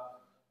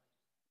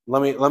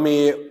 let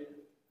me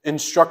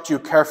instruct you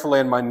carefully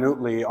and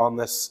minutely on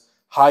this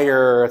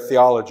higher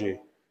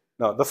theology.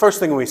 No, the first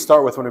thing we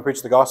start with when we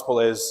preach the gospel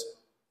is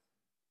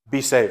be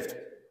saved.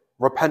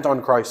 Repent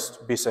on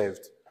Christ, be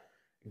saved.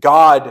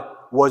 God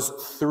was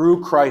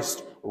through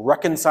Christ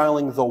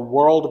reconciling the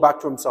world back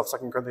to himself, 2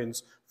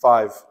 Corinthians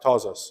 5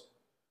 tells us.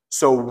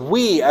 So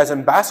we, as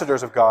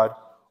ambassadors of God,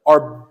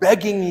 are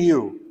begging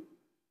you,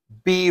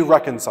 be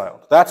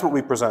reconciled. That's what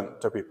we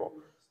present to people.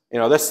 You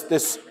know, this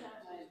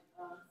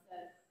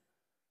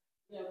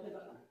You know,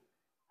 because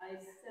I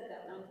said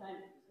that one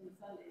time in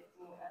Sunday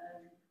school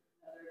at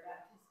another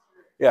Baptist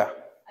church. Yeah.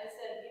 I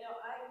said, you know,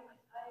 I learned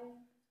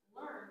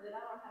that I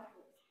don't have to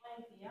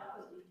explain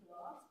theology to a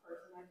lost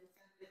person. I just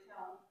have to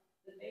tell them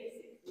the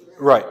basics.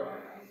 Right.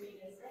 You need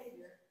a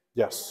Savior.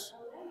 Yes.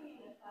 And a lady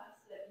in the class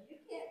said,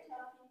 you can't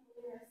tell people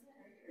they're a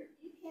sinner.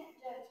 You can't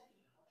judge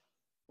people.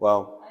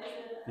 Well,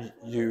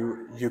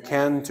 you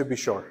can, to be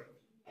sure.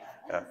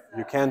 Yeah,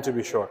 you can, to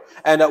be sure.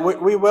 And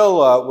we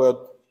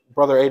will,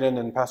 Brother Aiden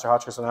and Pastor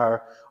Hotchkiss and I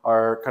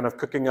are kind of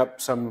cooking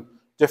up some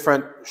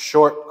different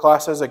short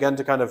classes, again,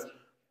 to kind of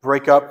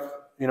break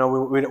up. You know,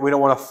 we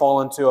don't want to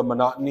fall into a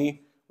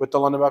monotony with the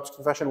London Baptist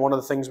Confession. One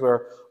of the things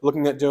we're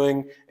looking at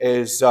doing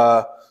is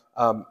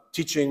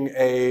teaching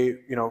a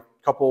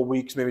couple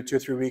weeks, maybe 2 or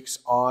 3 weeks,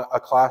 on a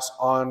class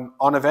on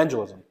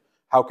evangelism.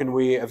 How can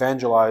we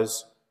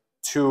evangelize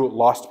to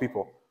lost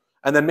people?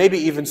 And then maybe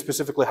even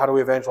specifically, how do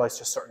we evangelize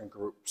to certain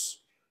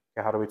groups?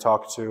 Okay, how do we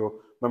talk to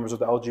members of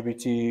the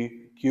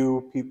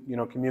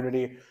LGBTQ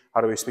community?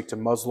 How do we speak to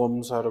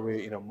Muslims? How do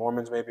we,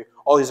 Mormons maybe?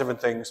 All these different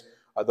things.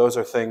 Those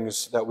are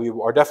things that we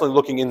are definitely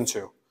looking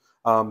into.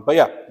 But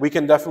yeah, we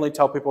can definitely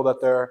tell people that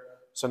they're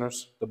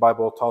sinners. The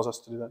Bible tells us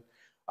to do that.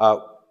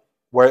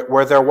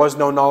 Where there was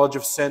no knowledge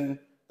of sin,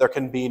 there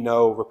can be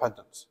no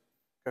repentance.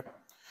 Okay?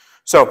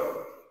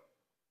 So,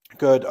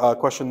 good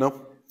question,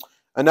 no?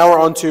 And now we're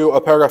on to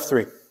paragraph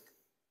 3.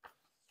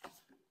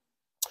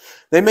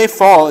 They may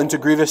fall into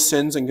grievous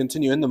sins and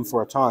continue in them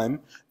for a time,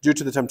 due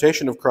to the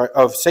temptation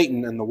of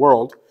Satan and the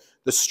world,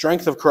 the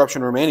strength of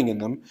corruption remaining in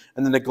them,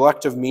 and the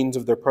neglect of means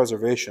of their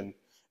preservation.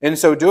 In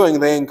so doing,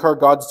 they incur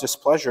God's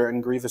displeasure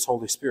and grieve his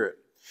Holy Spirit.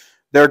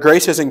 Their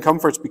graces and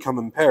comforts become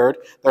impaired,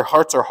 their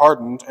hearts are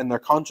hardened, and their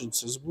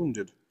consciences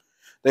wounded.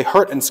 They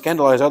hurt and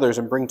scandalize others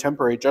and bring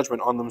temporary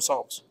judgment on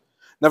themselves.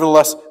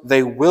 Nevertheless,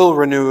 they will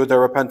renew their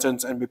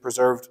repentance and be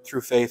preserved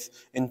through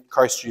faith in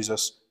Christ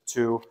Jesus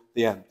to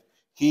the end.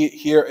 He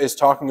here is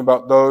talking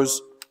about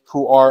those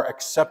who are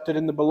accepted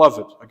in the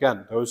beloved.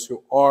 Again, those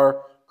who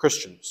are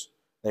Christians.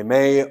 They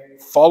may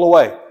fall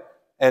away,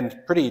 and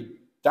pretty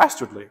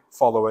dastardly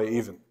fall away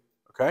even.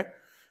 Okay?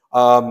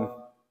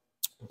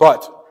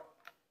 But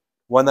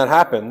when that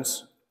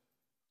happens,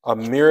 a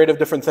myriad of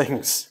different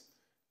things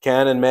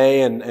can and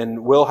may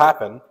and will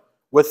happen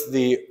with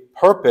the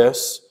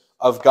purpose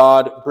of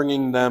God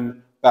bringing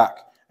them back.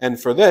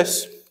 And for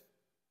this,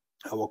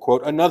 I will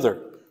quote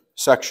another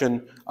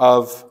section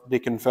of the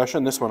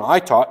confession. This one I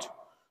taught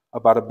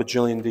about a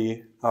bajillion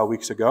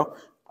weeks ago.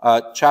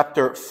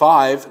 Chapter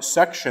 5,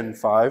 section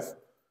 5.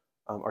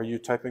 Are you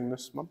typing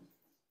this, Mom?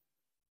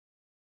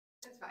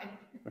 That's fine.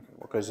 Okay,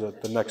 well, because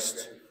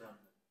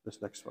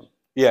this next one.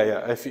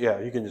 Yeah,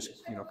 you can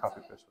just,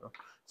 copy paste.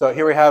 So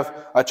here we have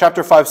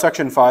chapter 5,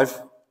 section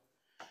 5.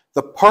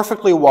 The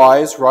perfectly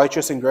wise,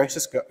 righteous, and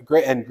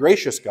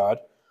gracious God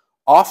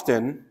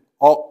often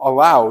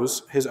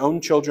allows his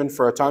own children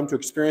for a time to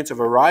experience a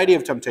variety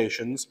of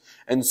temptations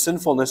and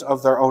sinfulness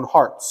of their own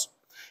hearts.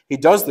 He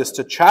does this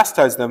to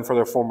chastise them for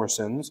their former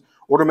sins,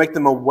 or to make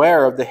them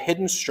aware of the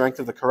hidden strength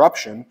of the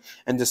corruption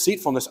and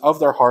deceitfulness of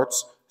their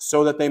hearts,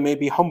 so that they may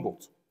be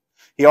humbled.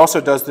 He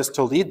also does this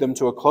to lead them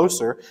to a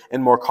closer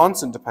and more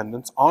constant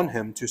dependence on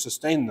him to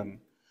sustain them,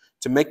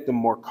 to make them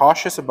more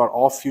cautious about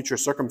all future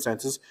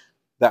circumstances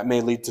that may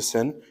lead to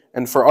sin,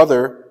 and for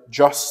other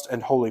just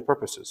and holy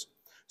purposes.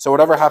 So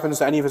whatever happens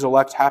to any of his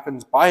elect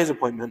happens by his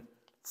appointment,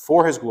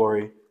 for his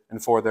glory,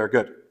 and for their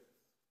good.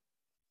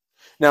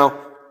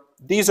 Now,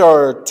 these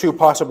are two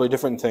possibly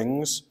different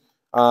things.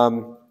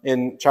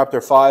 In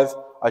chapter 5,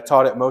 I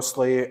taught it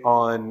mostly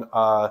on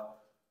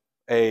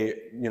a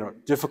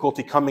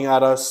difficulty coming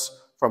at us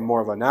from more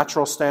of a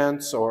natural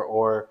stance,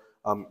 or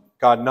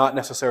God not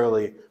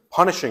necessarily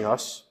punishing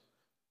us.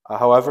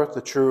 However,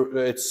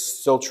 it's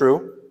still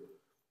true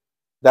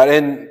that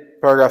in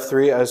paragraph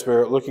 3, as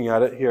we're looking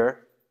at it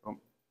here,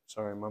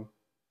 sorry, Mom.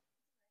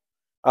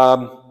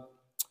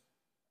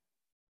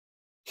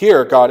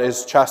 Here, God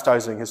is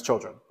chastising his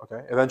children,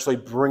 okay? Eventually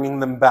bringing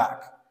them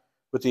back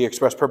with the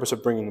express purpose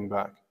of bringing them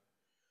back.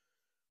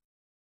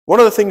 One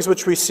of the things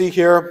which we see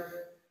here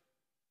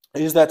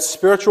is that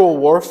spiritual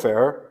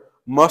warfare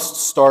must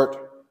start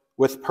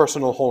with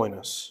personal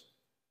holiness.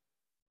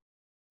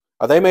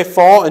 They may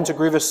fall into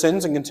grievous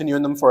sins and continue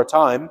in them for a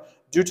time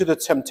due to the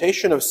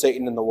temptation of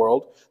Satan in the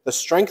world, the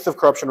strength of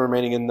corruption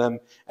remaining in them,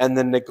 and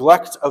the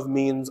neglect of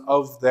means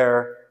of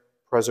their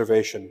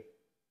preservation.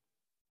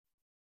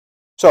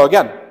 So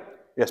again,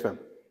 yes, ma'am.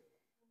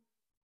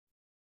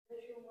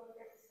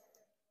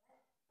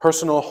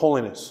 Personal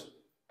holiness.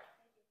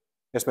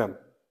 Yes, ma'am.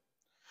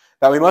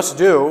 That we must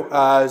do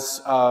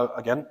as,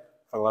 again,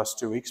 for the last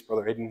 2 weeks,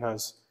 Brother Aiden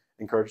has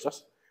encouraged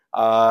us.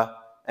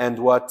 And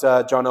what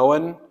John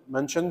Owen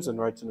mentions and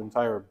writes an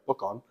entire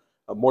book on,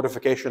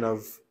 mortification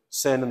of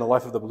sin in the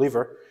life of the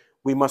believer.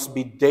 We must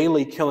be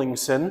daily killing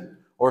sin,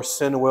 or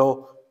sin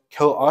will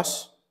kill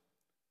us.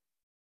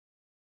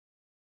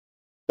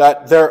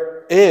 That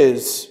there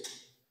is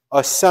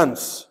a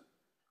sense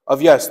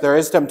of, yes, there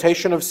is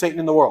temptation of Satan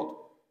in the world.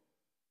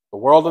 The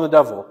world and the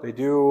devil, they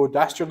do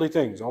dastardly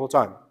things all the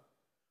time.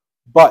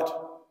 But,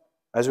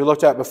 as we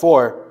looked at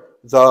before,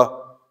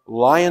 the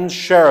lion's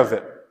share of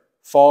it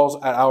falls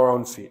at our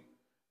own feet.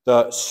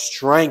 The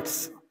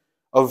strength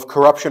of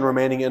corruption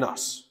remaining in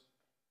us,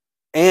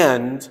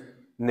 and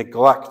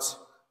neglect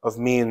of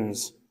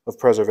means of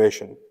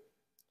preservation.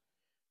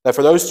 That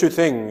for those two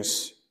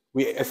things,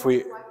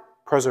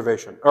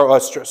 preservation, or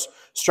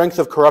strength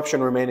of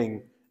corruption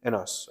remaining in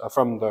us,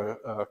 from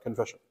the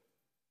confession.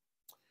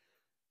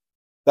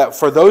 That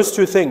for those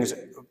two things,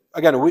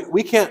 again,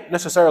 we can't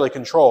necessarily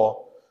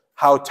control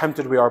how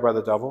tempted we are by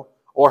the devil,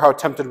 or how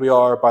tempted we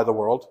are by the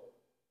world.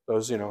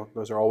 Those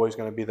are always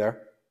going to be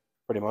there,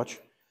 pretty much.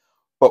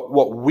 But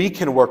what we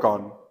can work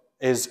on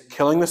is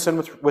killing the sin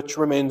which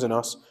remains in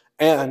us,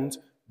 and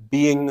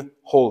being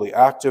holy,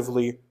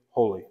 actively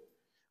holy.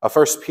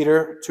 1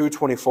 Peter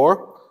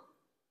 2:24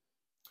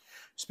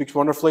 speaks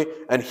wonderfully.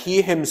 And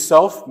he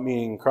himself,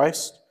 meaning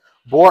Christ,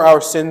 bore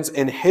our sins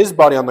in his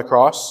body on the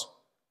cross,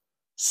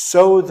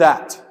 so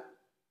that,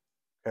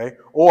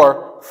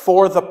 or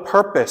for the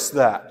purpose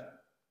that,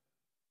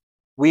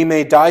 we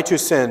may die to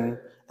sin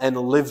and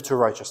live to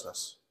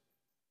righteousness.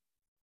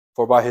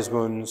 For by his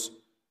wounds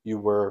you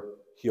were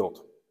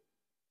healed.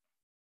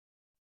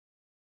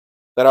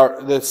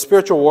 That the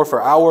spiritual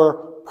warfare, our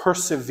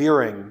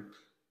persevering,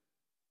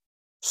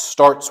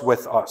 starts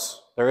with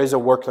us. There is a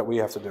work that we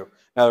have to do.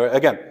 Now,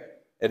 again,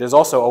 it is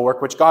also a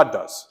work which God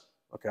does.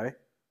 Okay?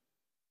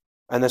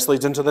 And this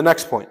leads into the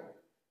next point.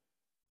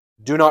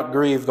 Do not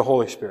grieve the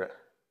Holy Spirit.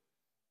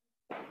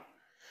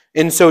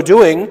 In so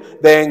doing,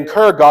 they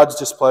incur God's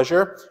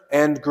displeasure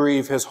and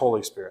grieve his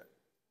Holy Spirit.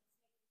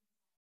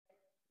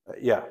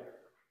 Yeah.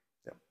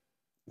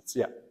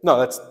 No,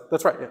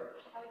 that's right. Yeah.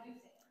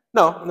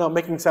 No,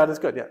 making sad is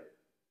good. Yeah.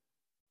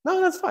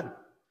 No, that's fine.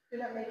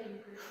 You're not making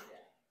grief.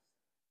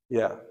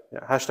 Yeah.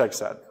 Hashtag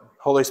sad.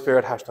 Holy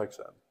Spirit, hashtag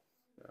sad.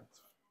 Yeah,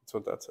 that's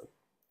what that said.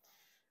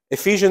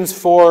 Ephesians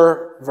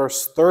 4,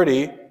 verse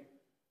 30.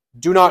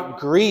 Do not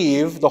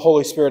grieve the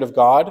Holy Spirit of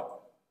God.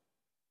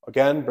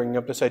 Again, bringing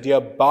up this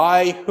idea,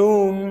 by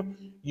whom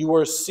you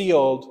were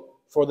sealed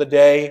for the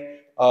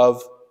day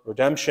of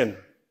redemption.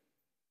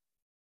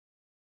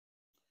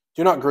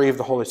 Do not grieve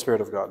the Holy Spirit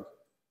of God.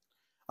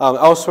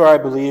 Elsewhere, I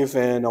believe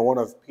in one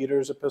of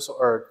Peter's epistle,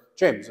 or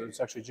James,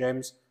 it's actually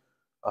James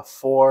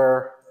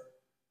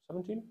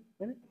 4:17,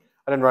 maybe?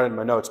 I didn't write it in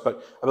my notes,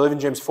 but I believe in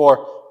James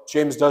 4,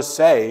 James does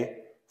say,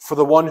 for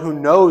the one who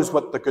knows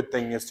what the good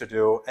thing is to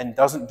do and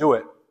doesn't do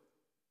it,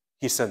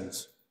 he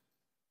sins.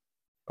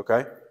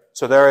 Okay?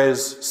 So there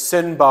is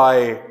sin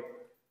by,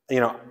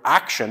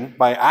 action,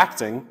 by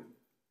acting,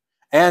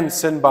 and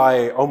sin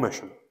by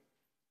omission.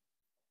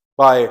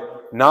 By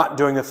not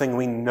doing the thing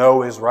we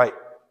know is right.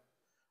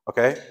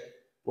 Okay?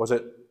 Was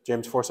it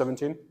James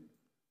 4:17?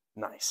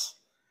 Nice.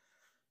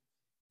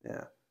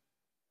 Yeah.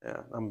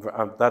 I'm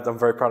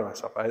very proud of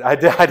myself. I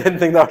didn't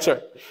think that was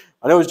right.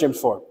 I know it was James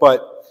 4. But,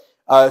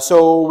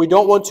 so we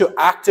don't want to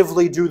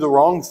actively do the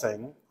wrong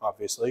thing,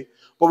 obviously,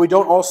 but we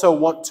don't also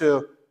want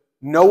to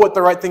know what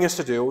the right thing is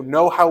to do,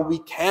 know how we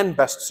can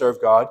best serve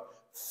God,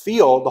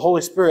 feel the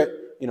Holy Spirit,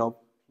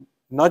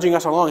 nudging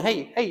us along.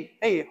 Hey,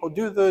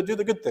 do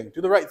the good thing, do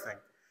the right thing.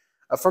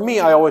 For me,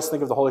 I always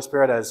think of the Holy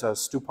Spirit as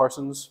Stu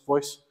Parsons'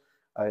 voice.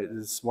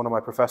 He's one of my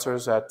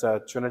professors at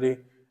Trinity,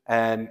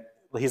 and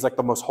he's like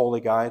the most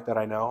holy guy that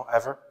I know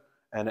ever.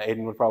 And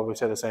Aiden would probably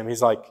say the same.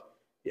 He's like,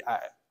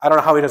 I don't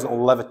know how he doesn't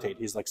levitate.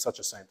 He's like such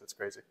a saint. That's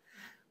crazy.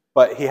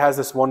 But he has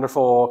this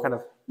wonderful kind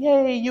of,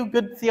 yay, you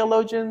good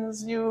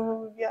theologians,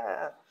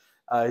 yeah.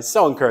 He's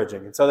so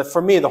encouraging. And so that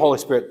for me, the Holy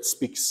Spirit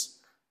speaks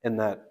in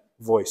that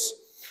voice.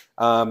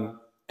 And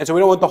so we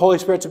don't want the Holy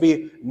Spirit to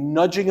be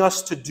nudging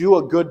us to do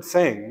a good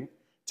thing,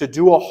 to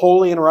do a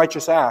holy and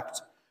righteous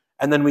act,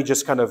 and then we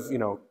just kind of,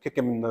 kick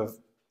him in the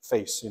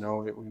face.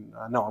 No,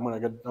 I'm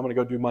gonna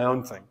go do my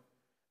own thing.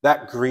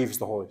 That grieves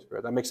the Holy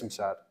Spirit. That makes him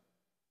sad.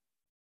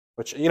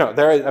 Which,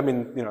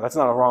 that's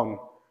not a wrong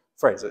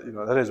phrase.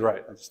 That is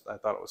right. I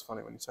thought it was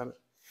funny when you said it.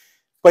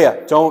 But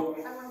yeah, don't.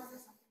 I want to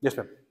say something. Yes,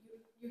 ma'am.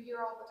 You hear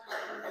all the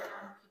time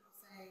people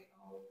say,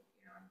 "Oh,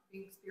 I'm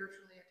being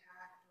spiritually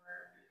attacked," or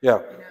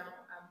Yeah.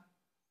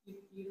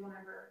 You don't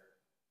ever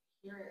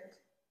hear it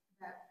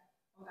that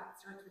that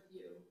starts with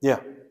you. Yeah.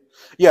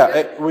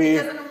 It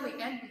doesn't only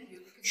end with you.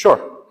 Because Sure.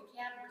 We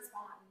can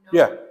respond.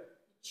 Yeah.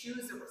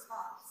 Choose a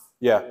response.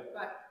 Yeah.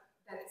 But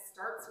that it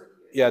starts with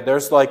you. Yeah.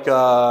 There's like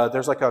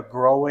a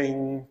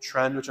growing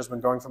trend which has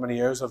been going for many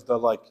years of the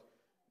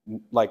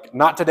like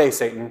not today,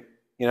 Satan.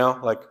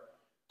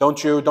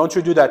 Don't you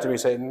do that to me,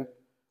 Satan.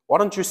 Why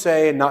don't you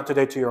say not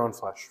today to your own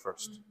flesh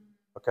first?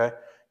 Okay?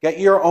 Get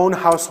your own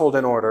household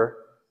in order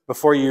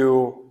before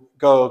you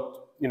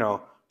go,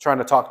 trying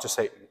to talk to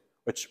Satan,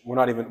 which we're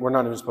not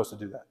even supposed to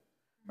do that.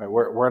 Right?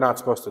 We're not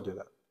supposed to do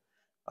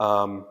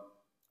that.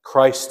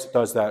 Christ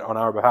does that on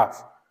our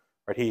behalf.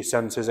 Right? He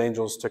sends his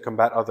angels to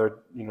combat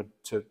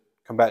to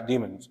combat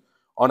demons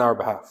on our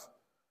behalf.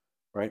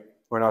 Right?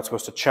 We're not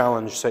supposed to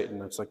challenge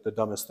Satan. It's like the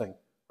dumbest thing.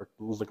 We're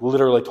like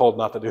literally told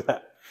not to do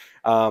that.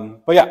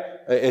 But yeah,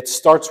 it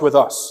starts with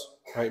us,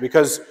 right?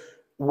 Because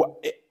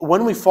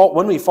when we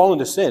fall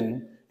into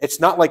sin, it's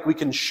not like we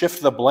can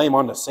shift the blame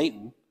onto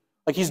Satan.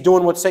 Like he's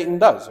doing what Satan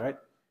does, right?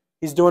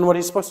 He's doing what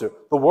he's supposed to.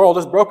 The world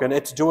is broken.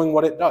 It's doing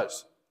what it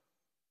does.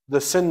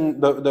 The sin,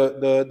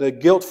 the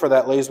guilt for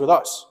that lays with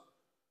us.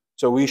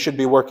 So we should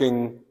be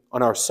working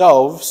on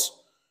ourselves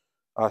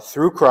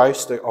through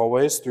Christ,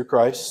 always through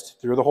Christ,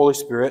 through the Holy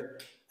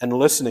Spirit, and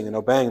listening and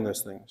obeying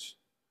those things.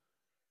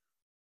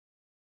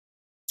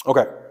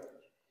 Okay.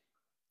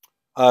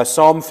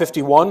 Psalm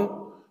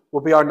 51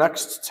 will be our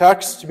next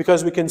text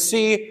because we can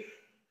see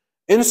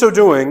in so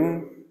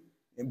doing,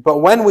 but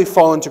when we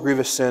fall into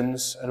grievous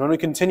sins and when we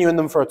continue in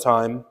them for a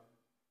time,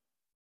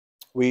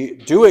 we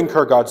do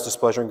incur God's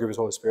displeasure and grieve His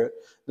Holy Spirit.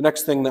 The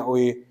next thing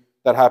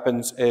that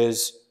happens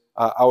is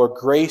our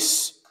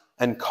grace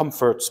and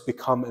comforts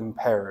become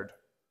impaired,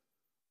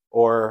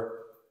 or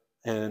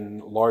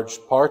in large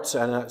parts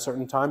and at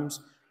certain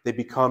times, they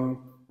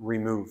become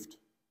removed.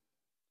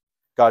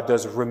 God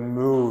does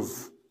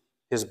remove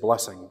His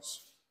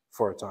blessings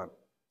for a time.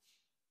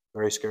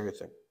 Very scary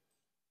thing.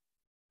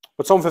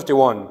 But Psalm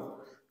 51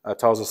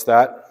 tells us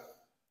that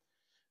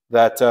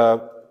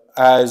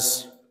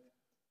as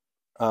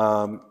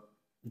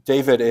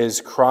David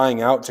is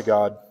crying out to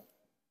God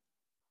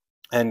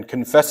and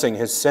confessing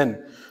his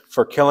sin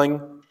for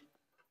killing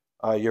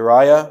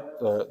Uriah,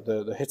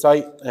 the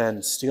Hittite,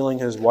 and stealing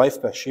his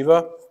wife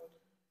Bathsheba,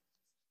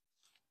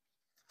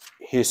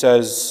 he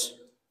says,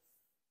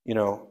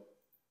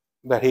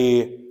 that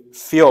he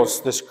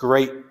feels this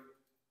great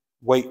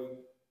weight.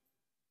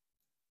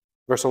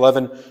 Verse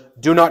 11,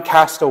 do not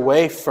cast me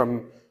away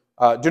from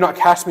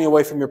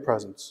your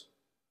presence,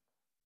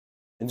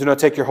 and do not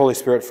take your Holy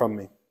Spirit from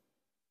me.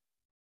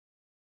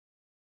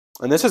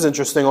 And this is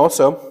interesting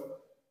also,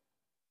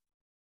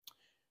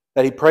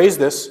 that he prays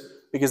this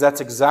because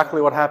that's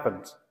exactly what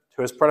happened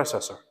to his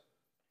predecessor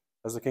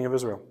as the king of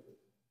Israel.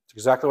 It's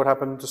exactly what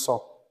happened to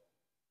Saul.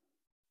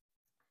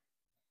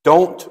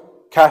 Don't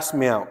cast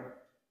me out.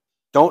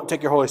 Don't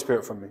take your Holy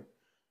Spirit from me.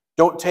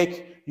 Don't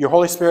take your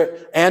Holy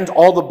Spirit and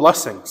all the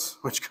blessings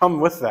which come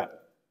with that.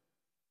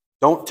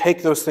 Don't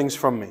take those things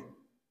from me.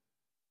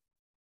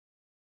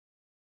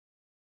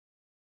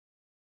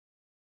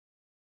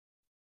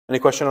 Any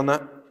question on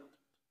that?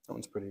 That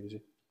one's pretty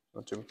easy.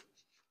 Not too.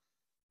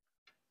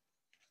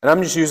 And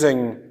I'm just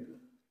using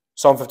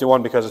Psalm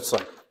 51 because it's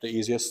like the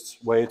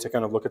easiest way to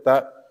kind of look at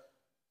that.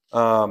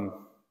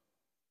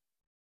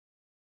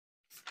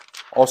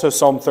 Also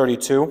Psalm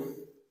 32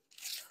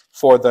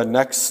 for the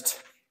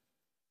next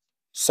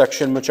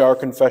section which our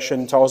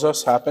confession tells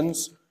us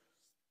happens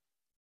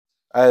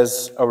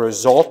as a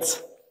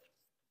result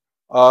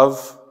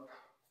of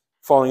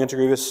falling into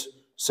grievous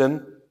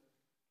sin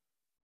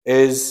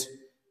is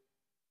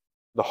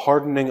the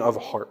hardening of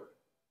heart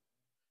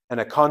and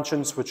a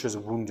conscience which is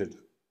wounded,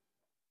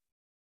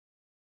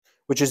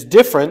 which is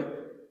different.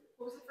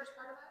 What was the first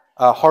part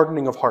of that?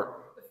 Hardening of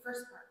heart. The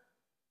first part.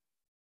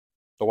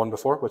 The one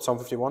before, with Psalm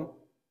 51?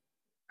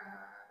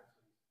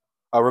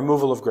 A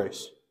removal of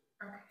grace.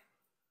 Okay.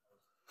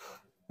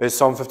 Is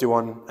Psalm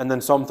 51. And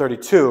then Psalm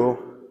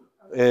 32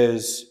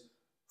 is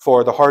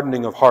for the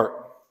hardening of heart.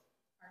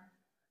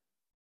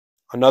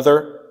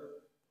 Another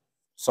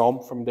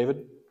psalm from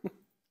David,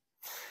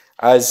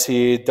 as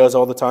he does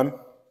all the time.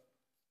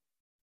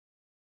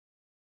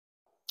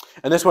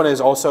 And this one is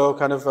also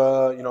kind of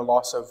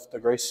loss of the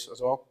grace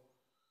as well.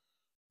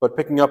 But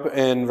picking up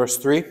in verse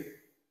 3,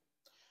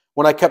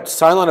 when I kept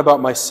silent about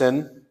my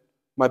sin,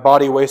 my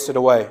body wasted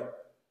away.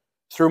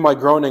 Through my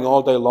groaning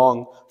all day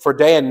long, for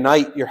day and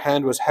night your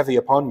hand was heavy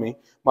upon me.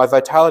 My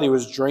vitality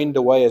was drained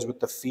away as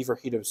with the fever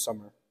heat of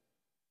summer.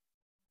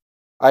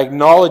 I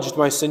acknowledged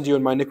my sin to you,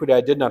 and my iniquity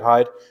I did not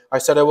hide. I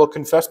said, I will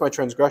confess my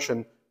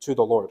transgression to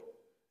the Lord,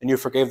 and you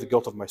forgave the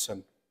guilt of my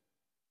sin.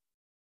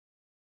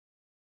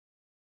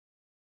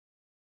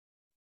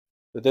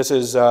 That this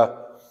is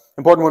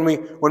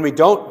important when we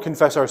don't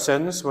confess our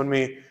sins, when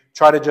we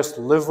try to just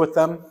live with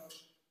them,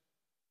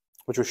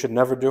 which we should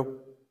never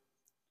do.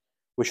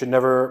 We should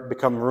never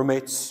become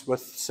roommates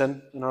with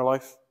sin in our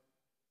life.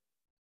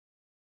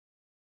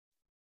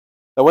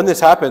 Now, when this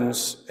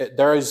happens,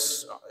 there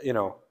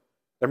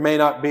may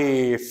not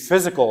be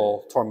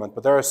physical torment,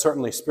 but there is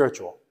certainly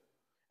spiritual.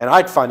 And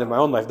I'd find in my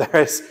own life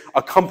there is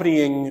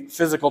accompanying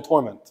physical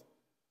torment,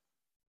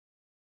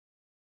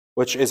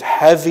 which is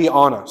heavy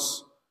on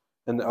us,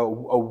 and a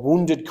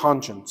wounded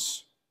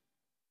conscience.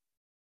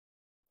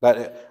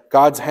 That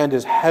God's hand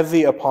is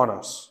heavy upon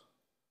us.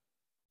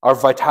 Our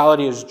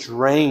vitality is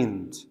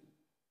drained.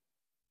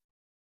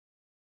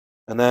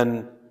 And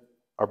then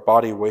our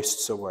body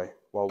wastes away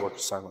while we're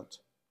silent.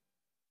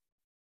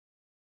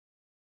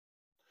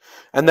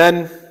 And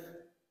then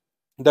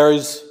there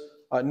is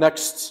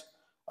next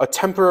a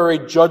temporary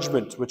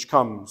judgment which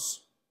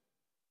comes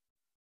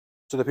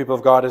to the people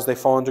of God as they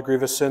fall into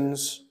grievous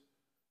sins.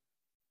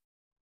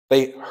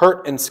 They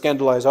hurt and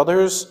scandalize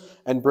others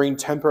and bring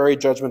temporary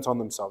judgment on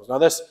themselves. Now,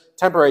 this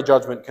temporary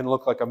judgment can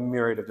look like a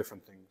myriad of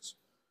different things.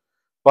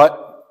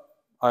 But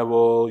I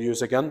will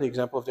use again the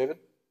example of David.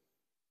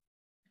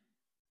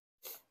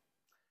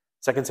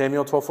 2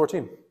 Samuel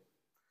 12:14.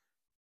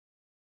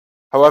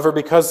 However,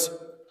 because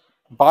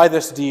by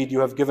this deed you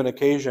have given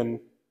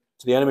occasion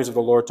to the enemies of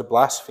the Lord to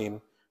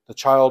blaspheme, the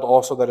child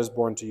also that is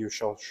born to you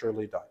shall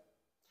surely die.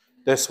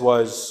 This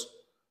was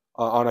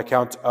on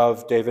account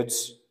of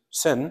David's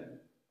sin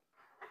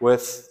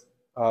with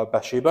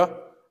Bathsheba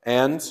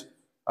and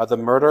the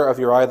murder of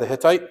Uriah the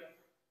Hittite,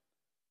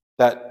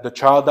 that the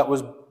child that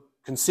was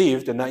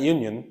conceived in that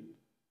union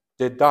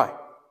did die.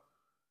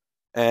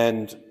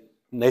 And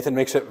Nathan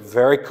makes it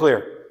very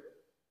clear.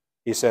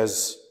 He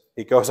says,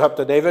 he goes up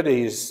to David,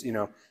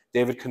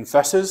 David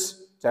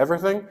confesses to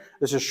everything.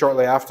 This is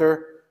shortly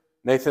after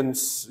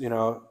Nathan's,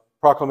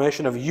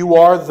 proclamation of, you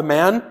are the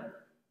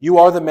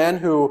man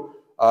who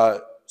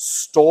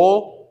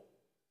stole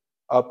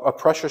a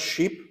precious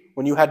sheep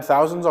when you had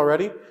thousands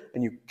already,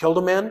 and you killed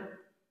a man.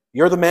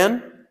 You're the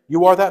man.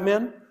 You are that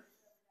man.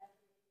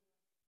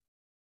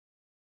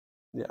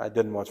 Yeah, I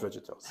didn't watch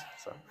VeggieTales.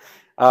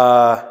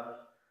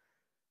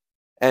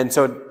 And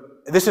so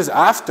this is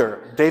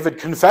after David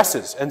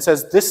confesses and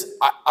says,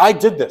 I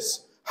did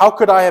this. How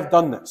could I have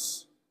done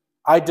this?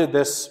 I did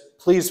this.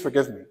 Please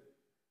forgive me.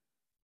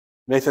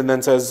 Nathan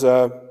then says,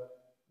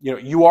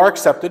 you are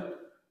accepted.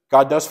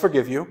 God does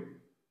forgive you.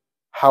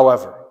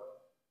 However,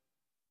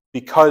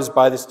 because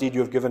by this deed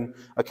you have given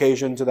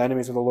occasion to the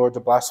enemies of the Lord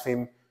to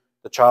blaspheme,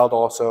 the child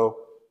also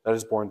that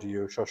is born to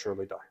you shall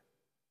surely die.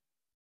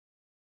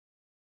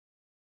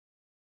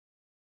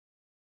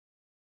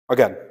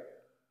 Again,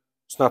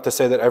 it's not to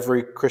say that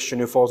every Christian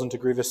who falls into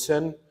grievous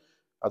sin,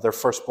 their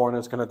firstborn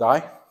is going to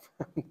die.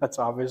 That's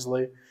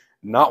obviously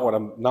not what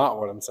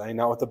I'm saying,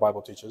 not what the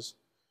Bible teaches.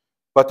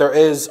 But there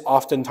is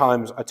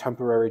oftentimes a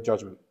temporary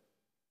judgment.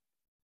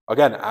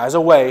 Again, as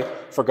a way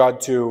for God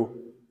to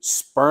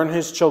spurn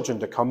his children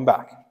to come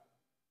back,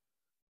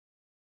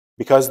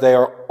 because they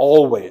are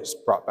always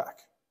brought back.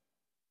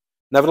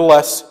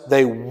 Nevertheless,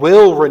 they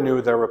will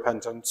renew their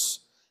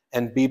repentance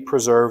and be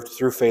preserved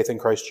through faith in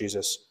Christ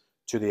Jesus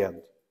to the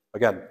end.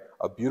 Again,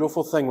 a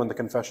beautiful thing when the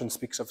confession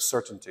speaks of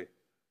certainty.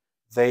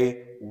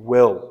 They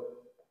will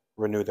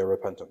renew their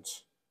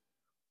repentance.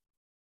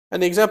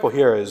 And the example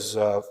here is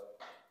the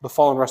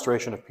fall and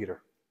restoration of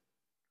Peter.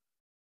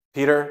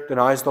 Peter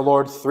denies the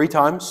Lord 3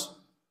 times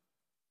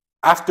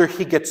after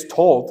he gets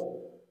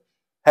told,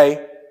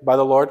 hey, by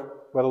the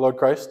Lord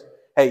Christ,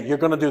 hey, you're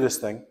going to do this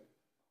thing.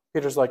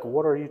 Peter's like,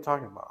 what are you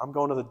talking about? I'm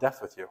going to the death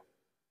with you.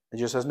 And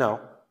Jesus says,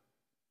 no,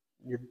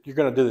 you're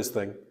going to do this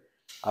thing.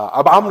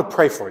 I'm going to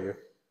pray for you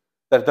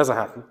that it doesn't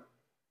happen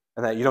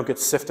and that you don't get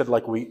sifted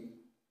like wheat.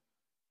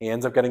 He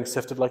ends up getting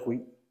sifted like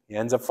wheat. He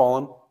ends up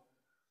falling.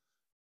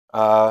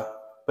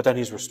 But then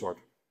he's restored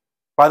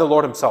by the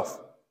Lord himself.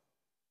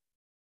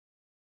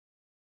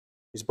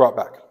 He's brought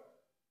back.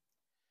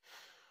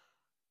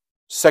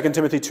 2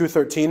 Timothy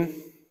 2:13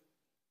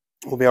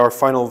 will be our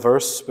final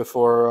verse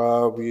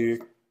before we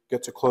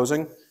get to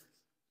closing.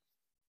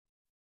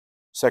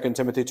 2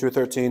 Timothy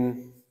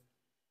 2:13.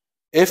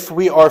 If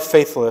we are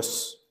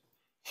faithless,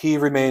 he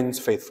remains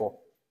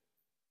faithful.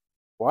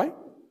 Why?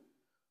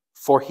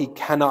 For he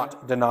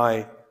cannot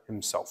deny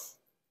himself.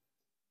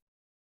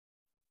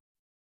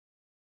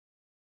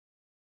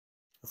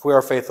 If we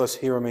are faithless,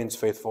 he remains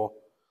faithful,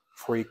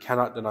 for he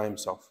cannot deny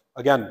himself.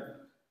 Again,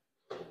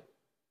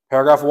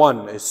 paragraph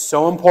 1 is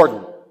so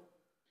important.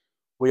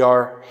 We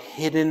are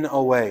hidden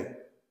away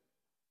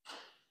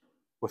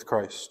with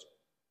Christ.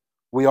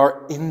 We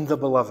are in the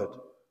beloved,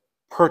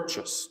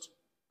 purchased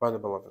by the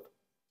beloved.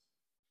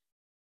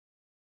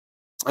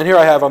 And here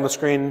I have on the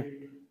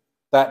screen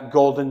that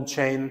golden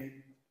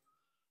chain,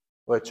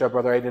 which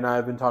Brother Aiden and I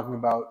have been talking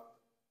about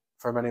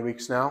for many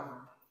weeks now.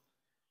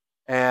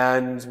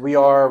 And we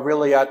are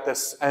really at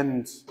this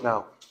end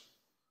now.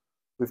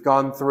 We've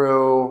gone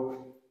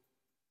through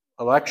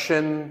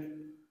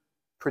election,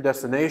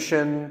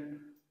 predestination,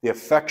 the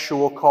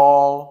effectual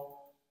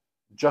call,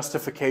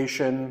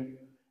 justification.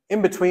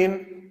 In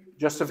between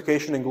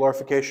justification and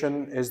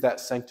glorification is that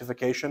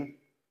sanctification,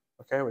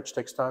 okay, which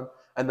takes time.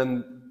 And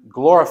then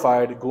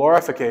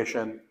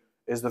glorification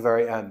is the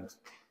very end,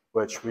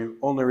 which we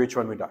only reach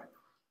when we die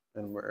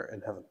and we're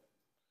in heaven.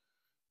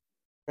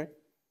 Okay?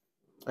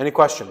 Any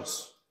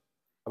questions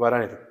about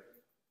anything?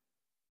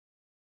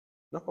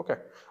 No? Okay.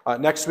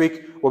 Next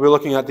week, we'll be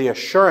looking at the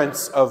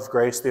assurance of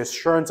grace, the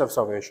assurance of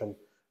salvation.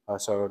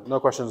 So no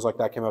questions like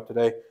that came up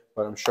today,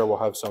 but I'm sure we'll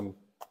have some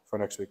for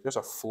next week. There's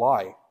a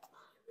fly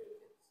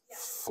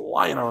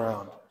flying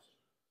around.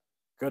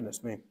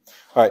 Goodness me.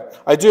 All right.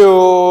 I do,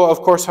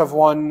 of course, have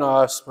one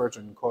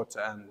Spurgeon quote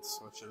to end,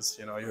 which is,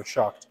 you're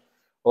shocked.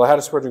 Well, I had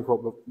a Spurgeon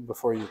quote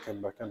before you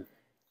came back in.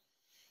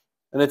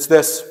 And it's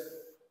this.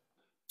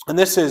 And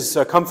this is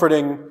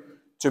comforting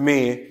to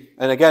me.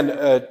 And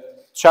again,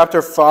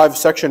 chapter 5,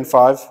 section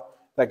 5,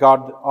 that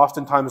God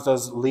oftentimes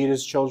does lead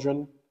his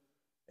children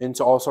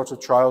into all sorts of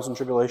trials and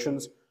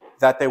tribulations,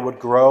 that they would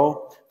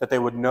grow, that they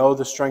would know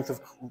the strength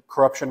of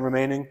corruption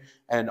remaining,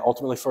 and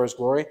ultimately for his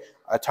glory.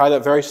 I tie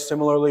that very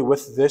similarly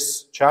with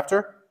this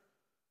chapter.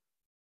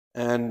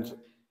 And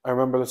I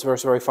remember this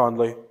verse very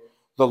fondly.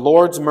 The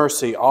Lord's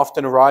mercy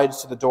often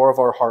rides to the door of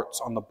our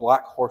hearts on the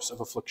black horse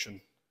of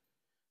affliction.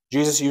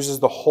 Jesus uses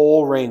the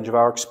whole range of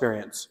our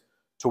experience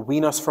to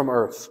wean us from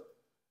earth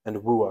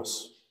and woo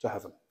us to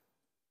heaven.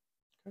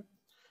 Okay.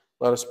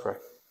 Let us pray.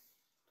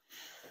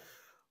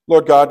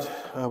 Lord God,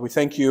 we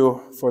thank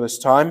you for this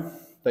time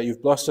that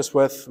you've blessed us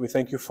with. We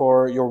thank you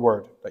for your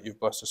word that you've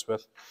blessed us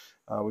with.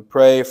 We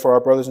pray for our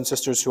brothers and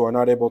sisters who are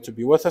not able to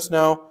be with us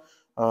now,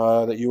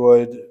 that you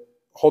would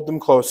hold them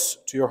close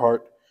to your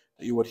heart,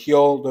 that you would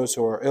heal those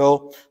who are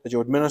ill, that you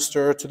would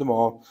minister to them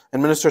all,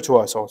 and minister to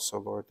us also,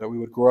 Lord, that we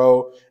would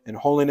grow in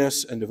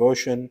holiness and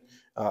devotion,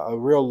 a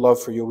real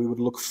love for you. We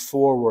would look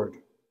forward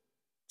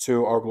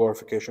to our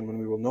glorification when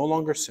we will no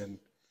longer sin,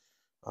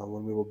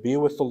 when we will be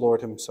with the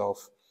Lord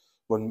himself,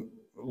 when,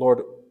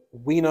 Lord,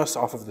 wean us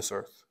off of this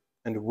earth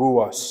and woo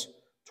us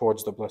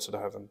towards the blessed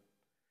heaven.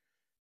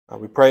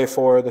 We pray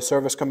for the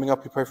service coming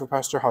up. We pray for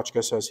Pastor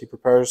Hotchkiss as he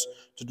prepares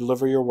to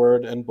deliver your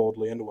word and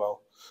boldly and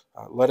well.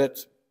 Let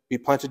it be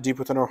planted deep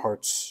within our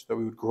hearts, that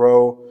we would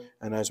grow,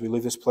 and as we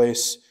leave this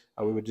place,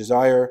 we would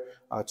desire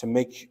to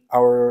make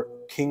our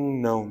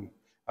King known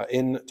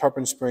in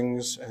Tarpon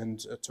Springs and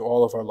to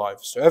all of our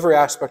lives. To every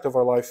aspect of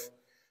our life,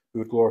 we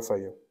would glorify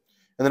you.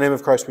 In the name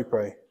of Christ we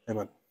pray.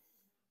 Amen.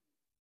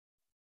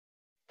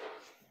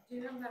 Do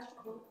you have that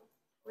quote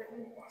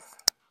written?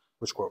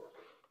 Which quote?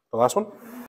 The last one?